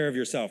take care of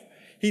yourself.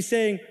 He's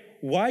saying,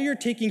 while you're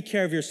taking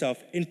care of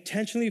yourself,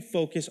 intentionally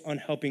focus on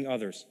helping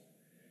others.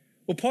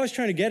 What Paul's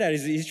trying to get at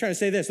is he's trying to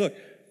say this, look,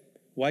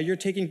 why are you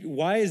taking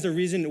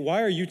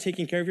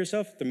care of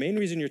yourself? The main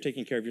reason you're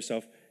taking care of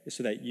yourself is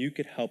so that you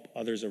could help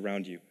others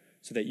around you,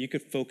 so that you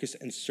could focus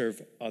and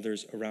serve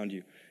others around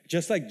you.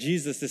 Just like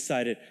Jesus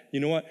decided, you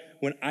know what,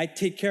 when I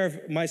take care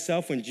of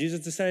myself, when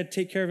Jesus decided to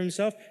take care of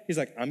himself, he's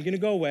like, I'm gonna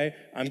go away,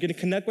 I'm gonna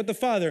connect with the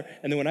Father,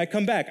 and then when I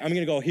come back, I'm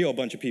gonna go heal a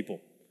bunch of people.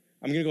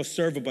 I'm gonna go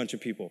serve a bunch of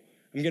people.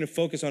 I'm going to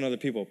focus on other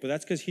people. But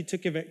that's because he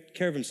took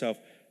care of himself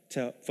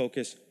to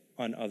focus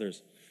on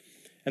others.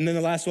 And then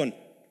the last one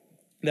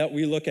that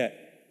we look at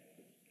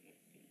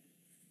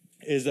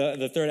is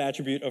the third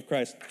attribute of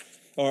Christ,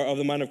 or of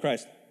the mind of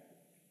Christ,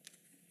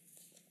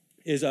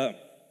 is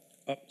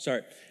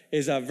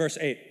verse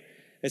 8.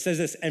 It says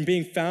this, and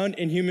being found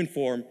in human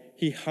form,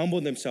 he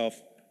humbled himself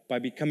by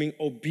becoming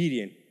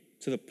obedient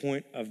to the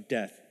point of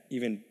death,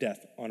 even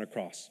death on a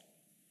cross.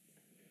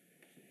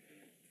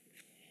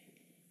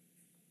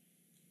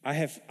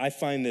 I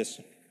find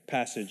this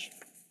passage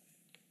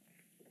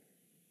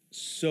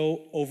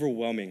so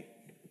overwhelming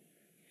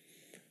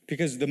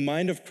because the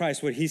mind of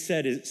Christ, what he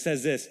says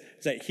this, is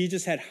that he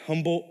just had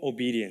humble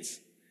obedience.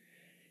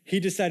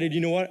 He decided,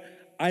 you know what?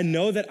 I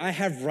know that I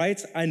have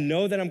rights. I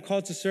know that I'm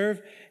called to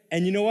serve.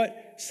 And you know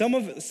what?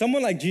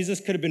 Someone like Jesus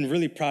could have been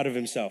really proud of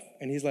himself.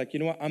 And he's like, you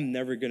know what? I'm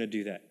never going to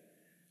do that.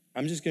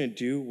 I'm just going to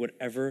do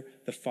whatever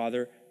the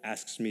Father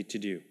asks me to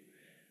do.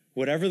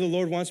 Whatever the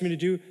Lord wants me to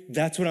do,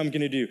 that's what I'm going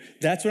to do.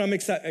 That's what I'm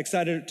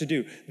excited to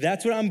do.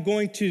 That's what I'm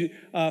going to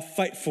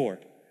fight for.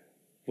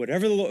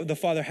 Whatever the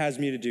Father has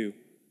me to do,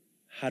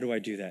 how do I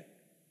do that?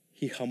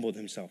 He humbled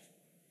himself.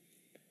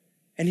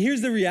 And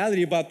here's the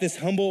reality about this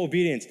humble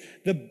obedience.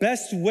 The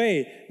best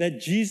way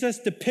that Jesus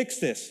depicts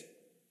this,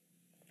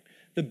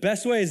 the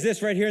best way is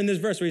this right here in this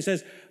verse where he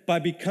says, by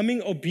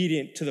becoming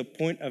obedient to the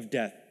point of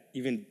death,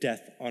 even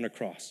death on a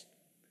cross.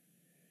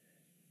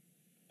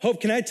 Hope,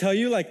 can I tell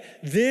you, like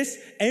this,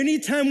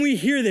 anytime we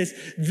hear this,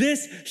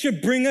 this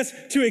should bring us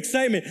to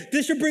excitement.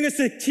 This should bring us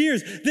to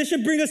tears. This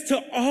should bring us to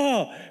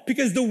awe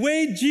because the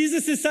way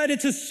Jesus decided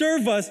to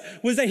serve us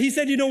was that he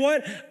said, you know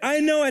what?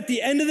 I know at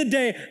the end of the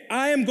day,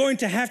 I am going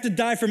to have to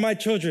die for my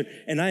children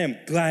and I am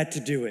glad to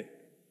do it.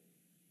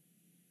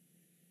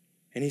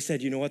 And he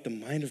said, you know what? The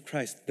mind of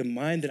Christ, the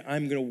mind that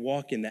I'm going to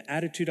walk in, the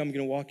attitude I'm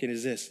going to walk in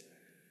is this.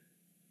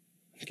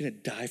 I'm going to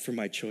die for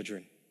my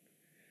children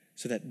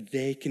so that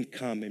they can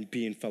come and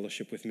be in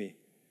fellowship with me.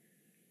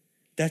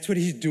 That's what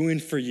he's doing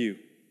for you.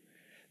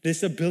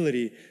 This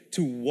ability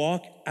to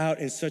walk out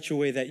in such a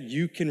way that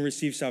you can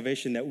receive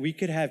salvation, that we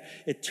could have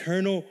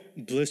eternal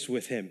bliss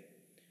with him.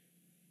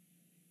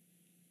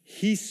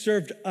 He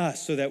served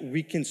us so that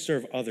we can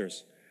serve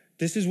others.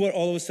 This is what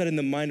all of a sudden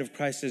the mind of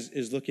Christ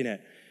is looking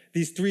at.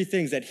 These three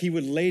things, that he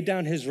would lay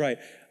down his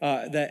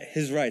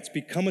rights,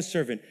 become a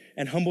servant,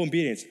 and humble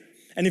obedience.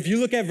 And if you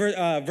look at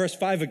verse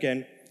 5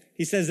 again,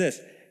 he says this,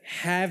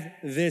 have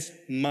this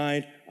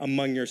mind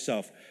among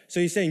yourself. So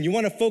he's saying, you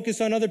want to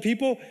focus on other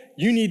people?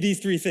 You need these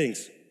three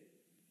things.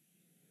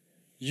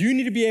 You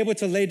need to be able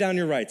to lay down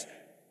your rights.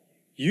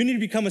 You need to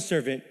become a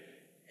servant,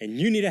 and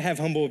you need to have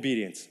humble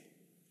obedience.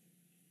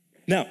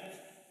 Now,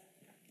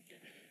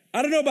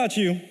 I don't know about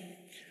you.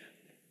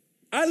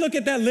 I look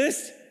at that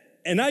list,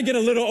 and I get a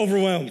little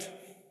overwhelmed.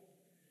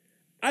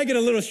 I get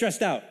a little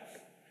stressed out.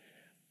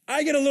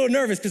 I get a little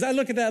nervous because I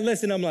look at that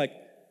list and I'm like,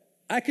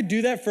 I could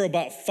do that for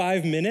about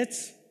 5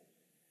 minutes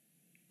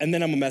and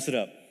then I'm gonna mess it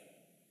up.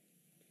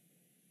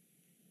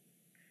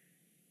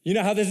 You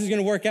know how this is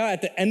gonna work out?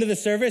 At the end of the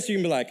service, you're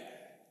gonna be like,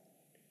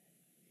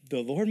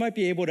 the Lord might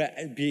be able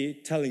to be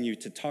telling you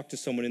to talk to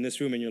someone in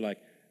this room and you're like,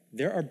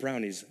 there are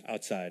brownies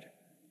outside.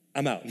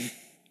 I'm out.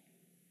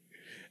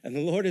 And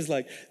the Lord is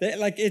like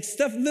it's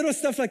stuff, little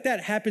stuff like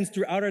that happens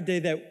throughout our day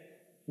that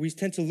we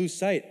tend to lose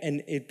sight,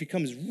 and it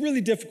becomes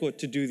really difficult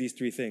to do these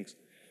three things.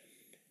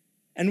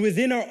 And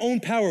within our own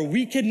power,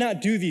 we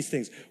cannot do these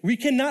things. We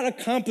cannot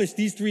accomplish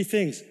these three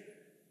things.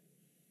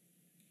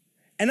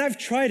 And I've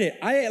tried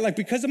it.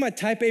 Because of my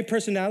type A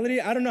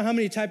personality, I don't know how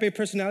many type A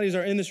personalities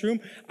are in this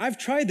room. I've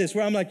tried this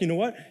where I'm like, you know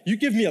what? You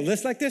give me a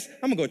list like this,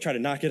 I'm gonna go try to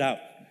knock it out.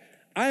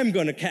 I am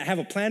gonna have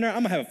a planner.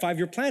 I'm gonna have a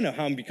 5-year plan of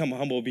how I'm gonna become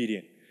humble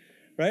obedient.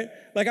 Right?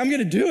 Like, I'm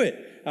gonna do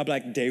it. I'll be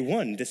like, day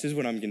 1, this is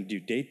what I'm gonna do.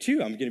 Day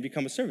 2, I'm gonna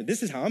become a servant.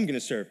 This is how I'm gonna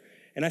serve.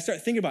 And I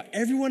start thinking about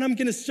everyone I'm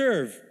gonna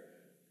serve.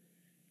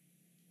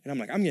 And I'm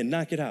like, I'm gonna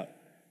knock it out.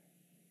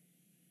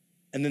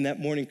 And then that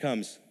morning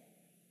comes,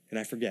 and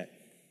I forget.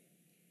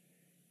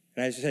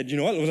 And I said, you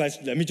know what?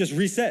 Let me just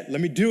reset.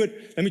 Let me do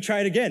it. Let me try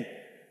it again.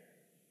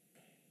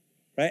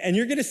 Right? And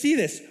you're gonna see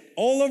this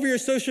all over your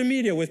social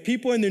media with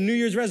people in their New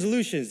Year's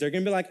resolutions. They're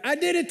gonna be like, I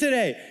did it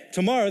today.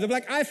 Tomorrow, they'll be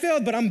like, I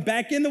failed, but I'm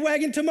back in the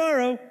wagon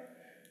tomorrow.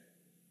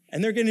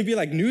 And they're gonna be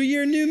like, new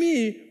year, new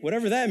me,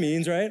 whatever that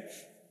means, right?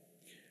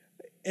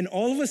 And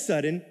all of a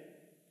sudden,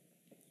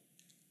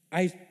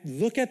 I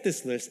look at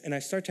this list and I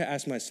start to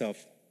ask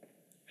myself,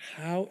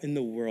 how in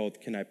the world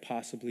can I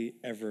possibly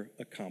ever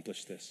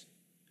accomplish this?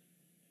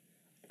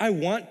 I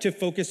want to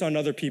focus on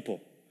other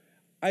people.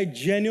 I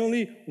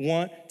genuinely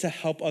want to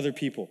help other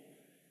people.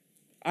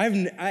 I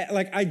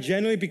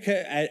genuinely,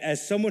 because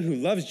as someone who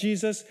loves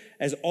Jesus,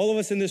 as all of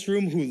us in this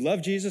room who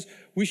love Jesus,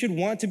 we should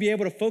want to be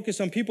able to focus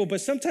on people, but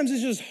sometimes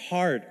it's just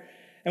hard.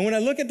 And when I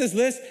look at this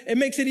list, it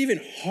makes it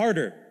even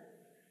harder.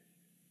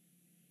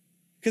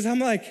 Because I'm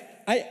like,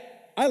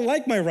 I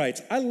like my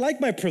rights. I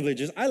like my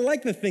privileges. I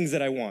like the things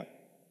that I want.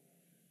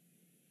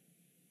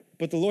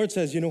 But the Lord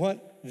says, you know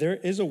what? There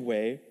is a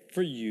way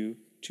for you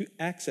to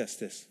access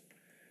this.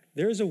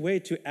 There is a way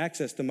to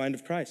access the mind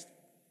of Christ.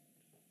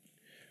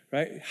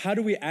 Right? How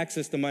do we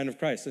access the mind of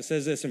Christ? It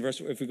says this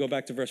if we go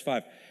back to verse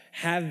 5,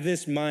 have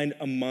this mind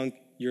among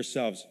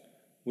yourselves,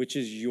 which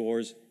is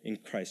yours in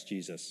Christ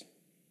Jesus.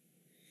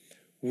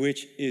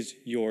 Which is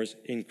yours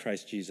in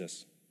Christ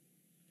Jesus.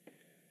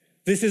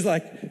 This is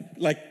like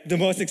the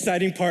most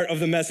exciting part of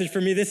the message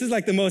for me. This is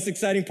like the most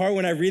exciting part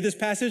when I read this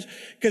passage,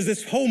 because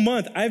this whole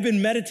month I've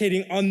been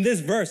meditating on this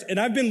verse and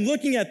I've been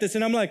looking at this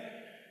and I'm like,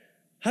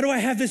 how do I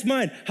have this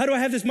mind? How do I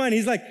have this mind?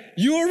 He's like,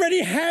 you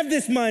already have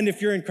this mind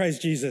if you're in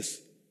Christ Jesus.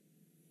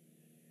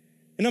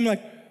 And I'm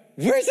like,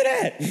 where's it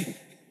at?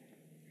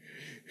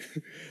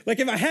 Like,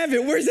 if I have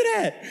it, where's it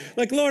at?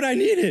 Like, Lord, I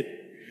need it.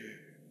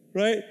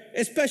 Right?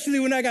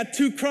 Especially when I got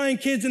 2 crying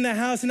kids in the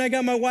house and I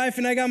got my wife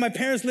and I got my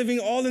parents living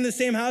all in the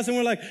same house. And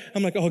I'm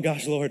like, oh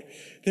gosh, Lord,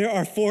 there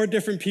are 4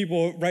 different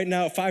people right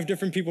now, 5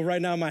 different people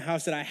right now in my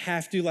house that I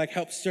have to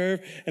help serve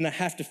and I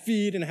have to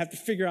feed and I have to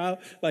figure out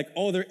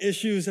all their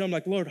issues. And I'm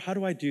like, Lord, how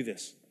do I do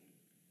this?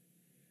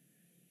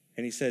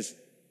 And he says,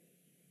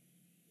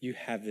 you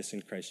have this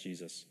in Christ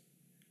Jesus.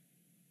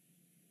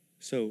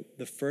 So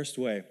the first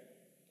way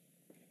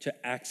to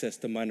access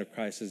the mind of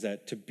Christ is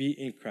that to be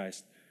in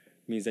Christ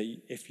means that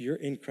if you're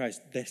in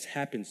Christ, this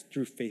happens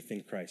through faith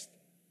in Christ.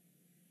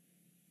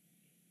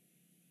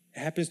 It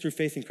happens through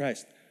faith in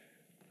Christ.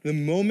 The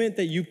moment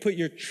that you put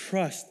your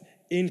trust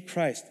in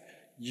Christ,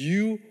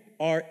 you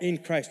are in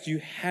Christ. You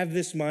have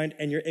this mind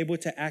and you're able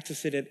to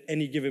access it at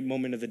any given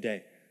moment of the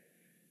day.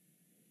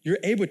 You're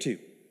able to.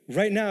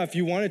 Right now, if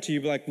you wanted to,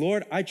 you'd be like,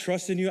 Lord, I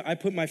trust in you. I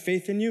put my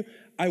faith in you.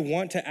 I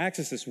want to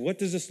access this. What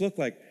does this look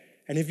like?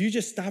 And if you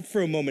just stop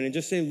for a moment and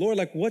just say, Lord,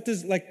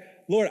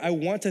 Lord, I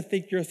want to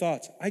think your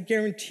thoughts. I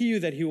guarantee you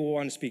that he will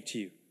want to speak to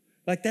you.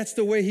 That's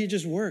the way he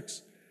just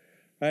works,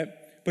 right?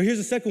 But here's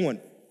the second one.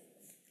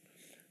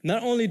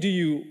 Not only do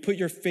you put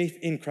your faith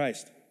in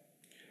Christ,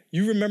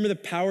 you remember the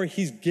power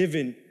he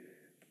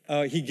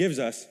gives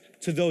us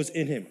to those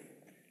in him.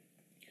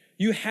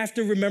 You have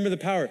to remember the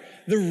power.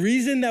 The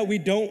reason that we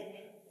don't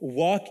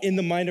walk in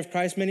the mind of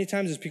Christ many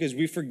times is because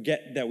we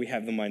forget that we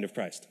have the mind of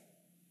Christ,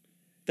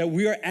 that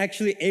we are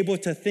actually able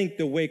to think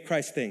the way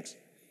Christ thinks.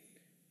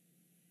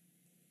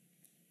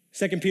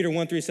 2 Peter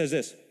 1:3 says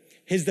this,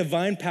 his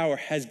divine power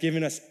has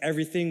given us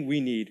everything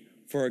we need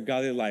for a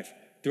godly life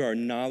through our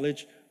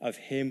knowledge of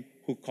him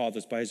who called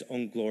us by his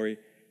own glory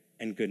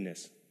and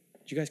goodness.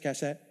 Did you guys catch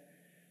that?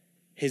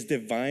 His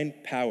divine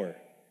power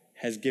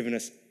has given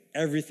us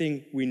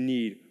everything we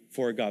need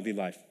for a godly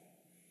life.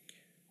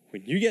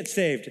 When you get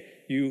saved,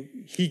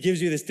 he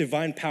gives you this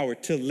divine power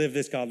to live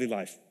this godly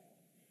life.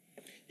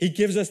 He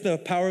gives us the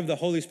power of the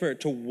Holy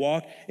Spirit to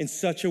walk in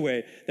such a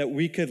way that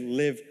we could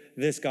live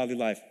this godly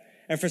life.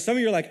 And for some of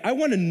you, you're like, I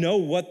want to know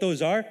what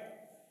those are.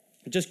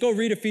 Just go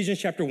read Ephesians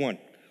chapter 1.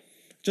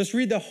 Just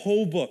read the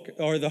whole book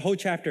or the whole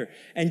chapter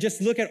and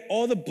just look at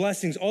all the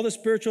blessings, all the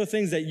spiritual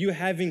things that you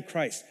have in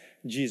Christ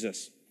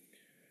Jesus.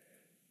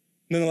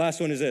 And then the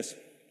last one is this.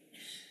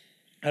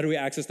 How do we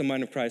access the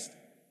mind of Christ?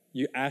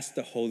 You ask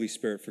the Holy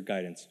Spirit for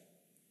guidance.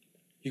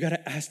 You got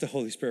to ask the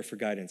Holy Spirit for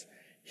guidance.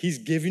 He's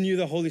given you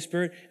the Holy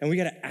Spirit, and we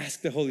got to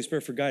ask the Holy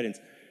Spirit for guidance.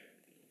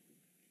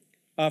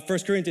 1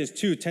 Corinthians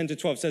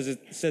 2:10-12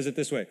 says it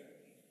this way.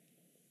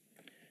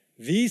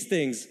 These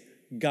things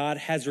God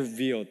has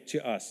revealed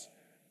to us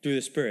through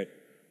the Spirit.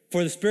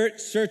 For the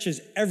Spirit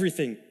searches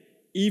everything,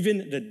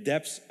 even the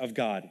depths of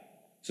God.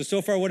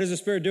 So far, what is the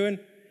Spirit doing?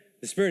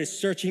 The Spirit is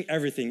searching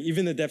everything,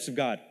 even the depths of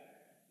God.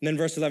 And then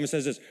verse 11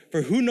 says this,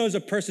 for who knows a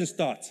person's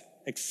thoughts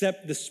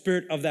except the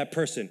spirit of that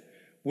person,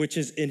 which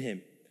is in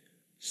him?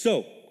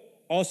 So,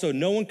 also,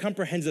 no one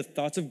comprehends the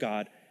thoughts of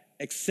God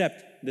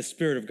except the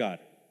Spirit of God.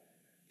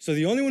 So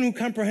the only one who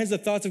comprehends the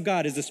thoughts of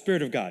God is the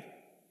Spirit of God.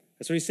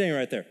 That's what he's saying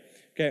right there.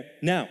 Okay,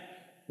 now,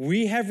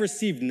 we have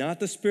received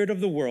not the spirit of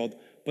the world,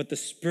 but the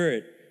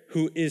Spirit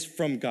who is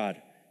from God,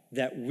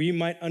 that we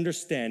might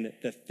understand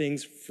the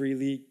things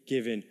freely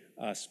given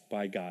us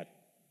by God.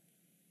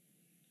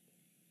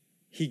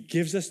 He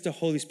gives us the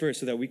Holy Spirit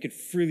so that we could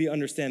freely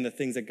understand the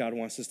things that God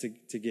wants us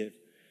to give.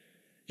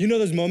 You know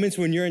those moments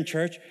when you're in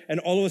church and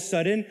all of a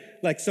sudden,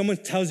 like someone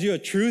tells you a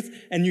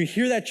truth and you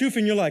hear that truth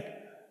and you're like,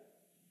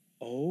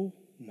 oh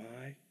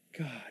my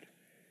God,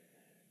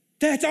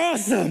 that's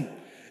awesome.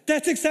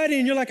 That's exciting.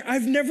 And you're like,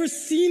 I've never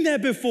seen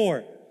that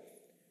before.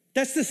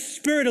 That's the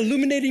Spirit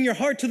illuminating your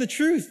heart to the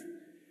truth.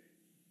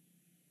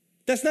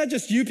 That's not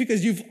just you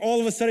because you've all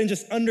of a sudden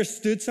just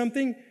understood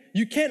something.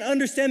 You can't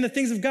understand the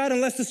things of God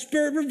unless the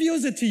Spirit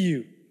reveals it to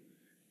you.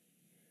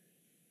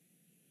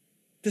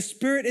 The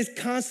Spirit is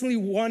constantly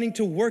wanting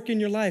to work in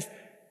your life.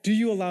 Do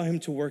you allow him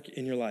to work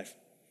in your life?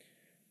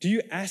 Do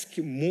you ask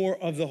more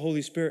of the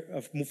Holy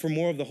Spirit, for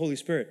more of the Holy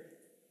Spirit?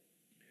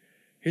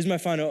 Here's my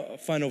final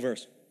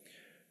verse.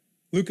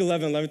 Luke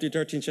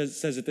 11:11-13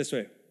 says it this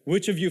way.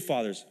 Which of you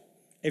fathers,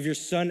 if your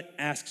son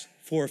asks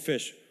for a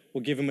fish,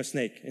 will give him a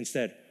snake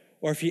instead?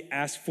 Or if he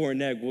asks for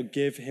an egg, will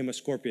give him a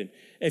scorpion?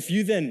 If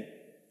you then,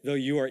 though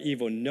you are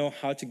evil, know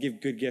how to give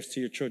good gifts to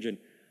your children,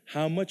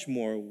 how much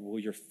more will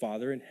your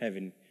Father in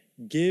heaven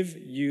give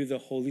you the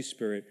Holy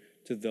Spirit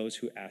to those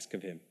who ask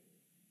of him?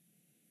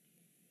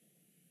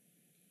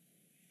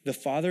 The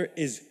Father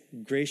is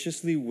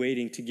graciously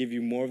waiting to give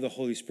you more of the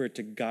Holy Spirit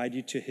to guide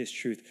you to his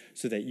truth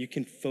so that you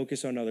can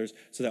focus on others,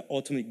 so that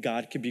ultimately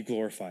God can be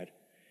glorified.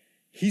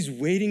 He's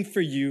waiting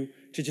for you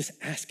to just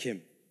ask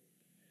him.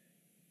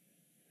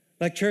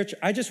 Like, church,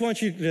 I just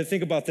want you to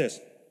think about this.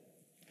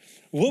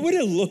 What would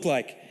it look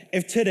like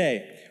if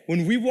today,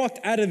 when we walked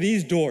out of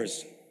these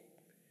doors,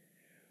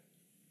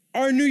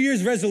 our New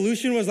Year's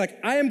resolution was like,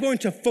 I am going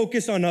to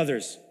focus on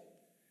others.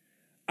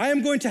 I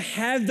am going to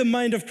have the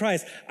mind of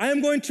Christ. I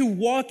am going to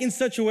walk in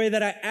such a way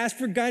that I ask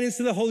for guidance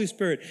to the Holy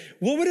Spirit.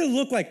 What would it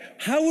look like?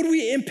 How would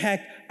we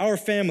impact our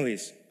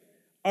families,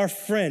 our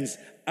friends,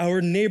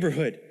 our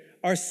neighborhood,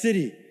 our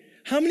city?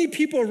 How many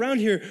people around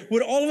here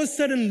would all of a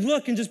sudden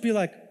look and just be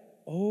like,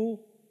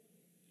 oh,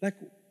 like,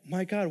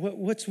 my God,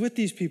 what's with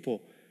these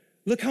people?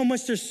 Look how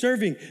much they're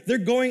serving. They're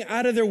going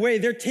out of their way.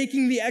 They're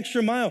taking the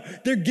extra mile.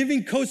 They're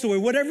giving coats away.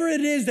 Whatever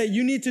it is that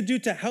you need to do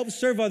to help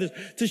serve others,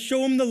 to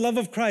show them the love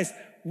of Christ,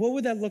 what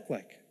would that look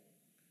like?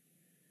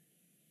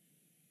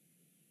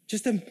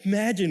 Just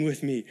imagine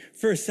with me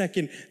for a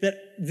second that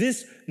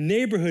this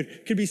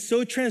neighborhood could be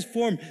so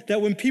transformed that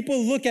when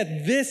people look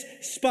at this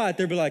spot,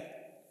 they'll be like,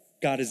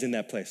 God is in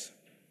that place.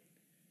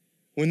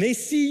 When they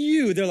see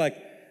you, they're like,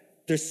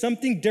 there's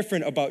something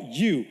different about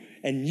you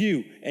and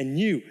you and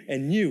you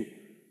and you.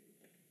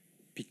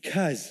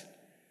 Because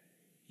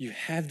you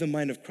have the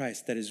mind of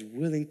Christ that is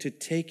willing to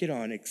take it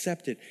on,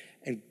 accept it,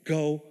 and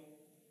go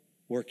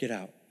work it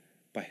out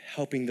by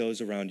helping those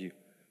around you.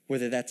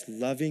 Whether that's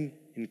loving,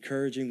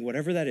 encouraging,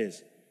 whatever that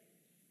is.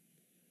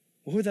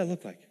 What would that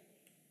look like?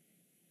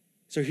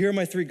 So here are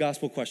my 3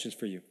 gospel questions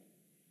for you.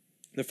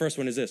 The first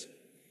one is this.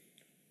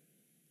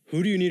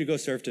 Who do you need to go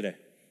serve today?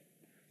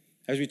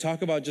 As we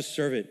talk about just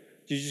serve it,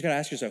 you just got to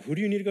ask yourself, who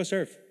do you need to go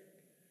serve?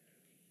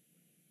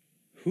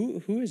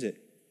 Who is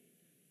it?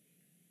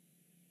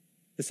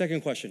 The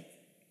second question,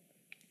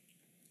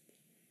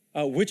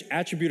 which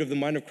attribute of the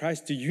mind of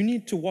Christ do you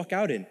need to walk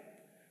out in?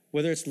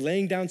 Whether it's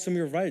laying down some of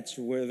your rights,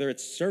 whether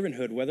it's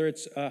servanthood, whether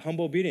it's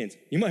humble obedience.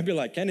 You might be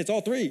like, Ken, it's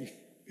all three.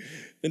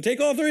 Then take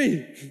all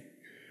three.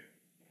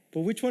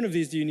 But which one of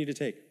these do you need to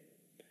take?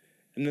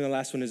 And then the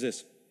last one is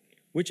this.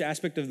 Which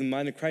aspect of the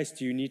mind of Christ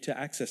do you need to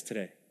access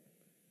today?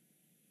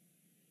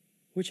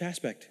 Which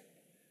aspect?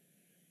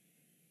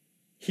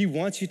 He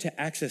wants you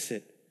to access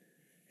it.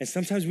 And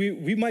sometimes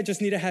we might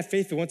just need to have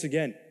faith once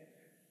again.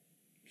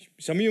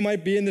 Some of you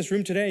might be in this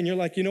room today and you're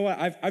like, you know what?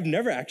 I've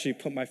never actually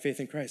put my faith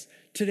in Christ.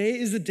 Today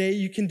is the day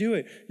you can do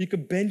it. You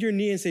could bend your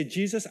knee and say,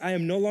 Jesus, I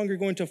am no longer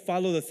going to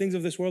follow the things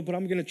of this world, but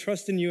I'm going to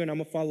trust in you and I'm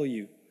going to follow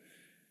you.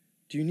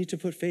 Do you need to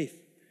put faith?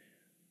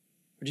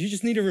 Or do you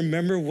just need to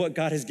remember what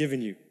God has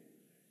given you?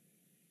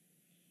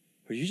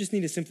 Or do you just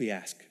need to simply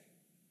ask?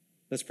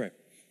 Let's pray.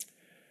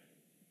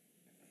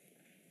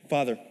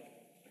 Father,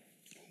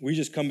 we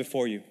just come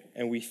before you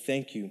and we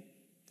thank you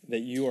that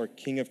you are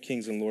King of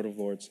Kings and Lord of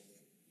Lords.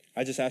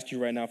 I just ask you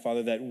right now,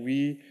 Father, that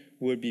we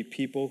would be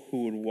people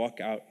who would walk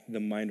out the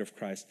mind of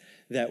Christ,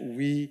 that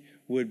we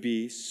would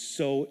be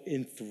so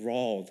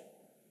enthralled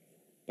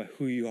by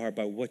who you are,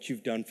 by what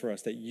you've done for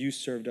us, that you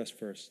served us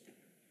first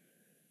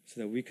so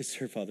that we could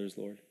serve others,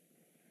 Lord.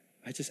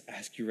 I just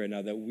ask you right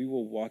now that we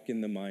will walk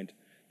in the mind,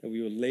 that we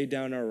would lay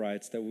down our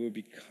rights, that we would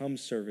become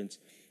servants,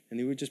 and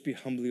we would just be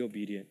humbly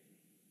obedient.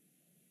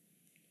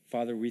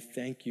 Father, we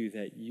thank you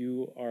that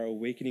you are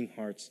awakening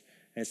hearts,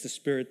 and it's the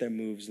Spirit that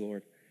moves,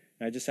 Lord.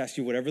 And I just ask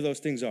you, whatever those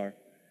things are,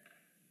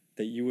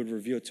 that you would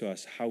reveal to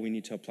us how we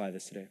need to apply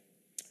this today.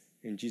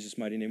 In Jesus'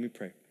 mighty name we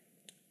pray.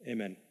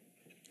 Amen.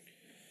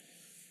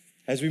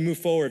 As we move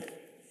forward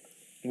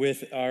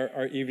with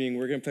our evening,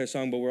 we're going to play a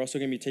song, but we're also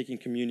going to be taking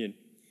communion.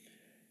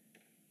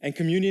 And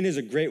communion is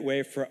a great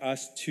way for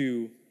us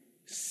to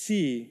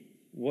see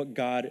what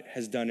God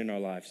has done in our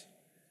lives,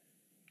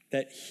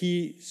 that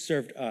he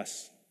served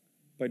us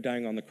by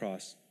dying on the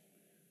cross.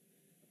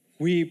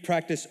 We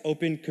practice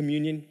open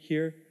communion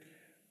here.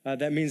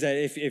 That means that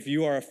if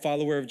you are a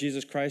follower of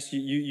Jesus Christ,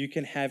 you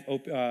can have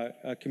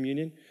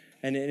communion.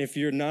 And if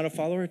you're not a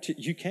follower,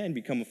 you can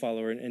become a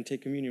follower and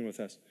take communion with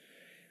us.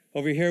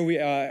 Over here, we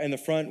in the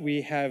front,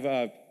 we have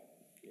the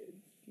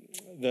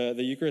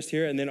Eucharist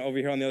here. And then over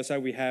here on the other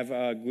side, we have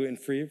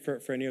gluten-free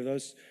for any of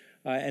those.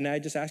 And I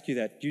just ask you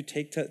that. Do you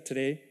take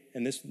today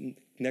and this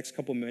next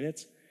couple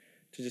minutes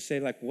to just say,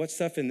 like, what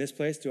stuff in this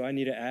place do I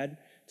need to add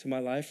to my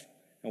life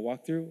and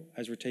walk through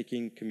as we're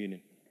taking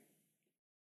communion?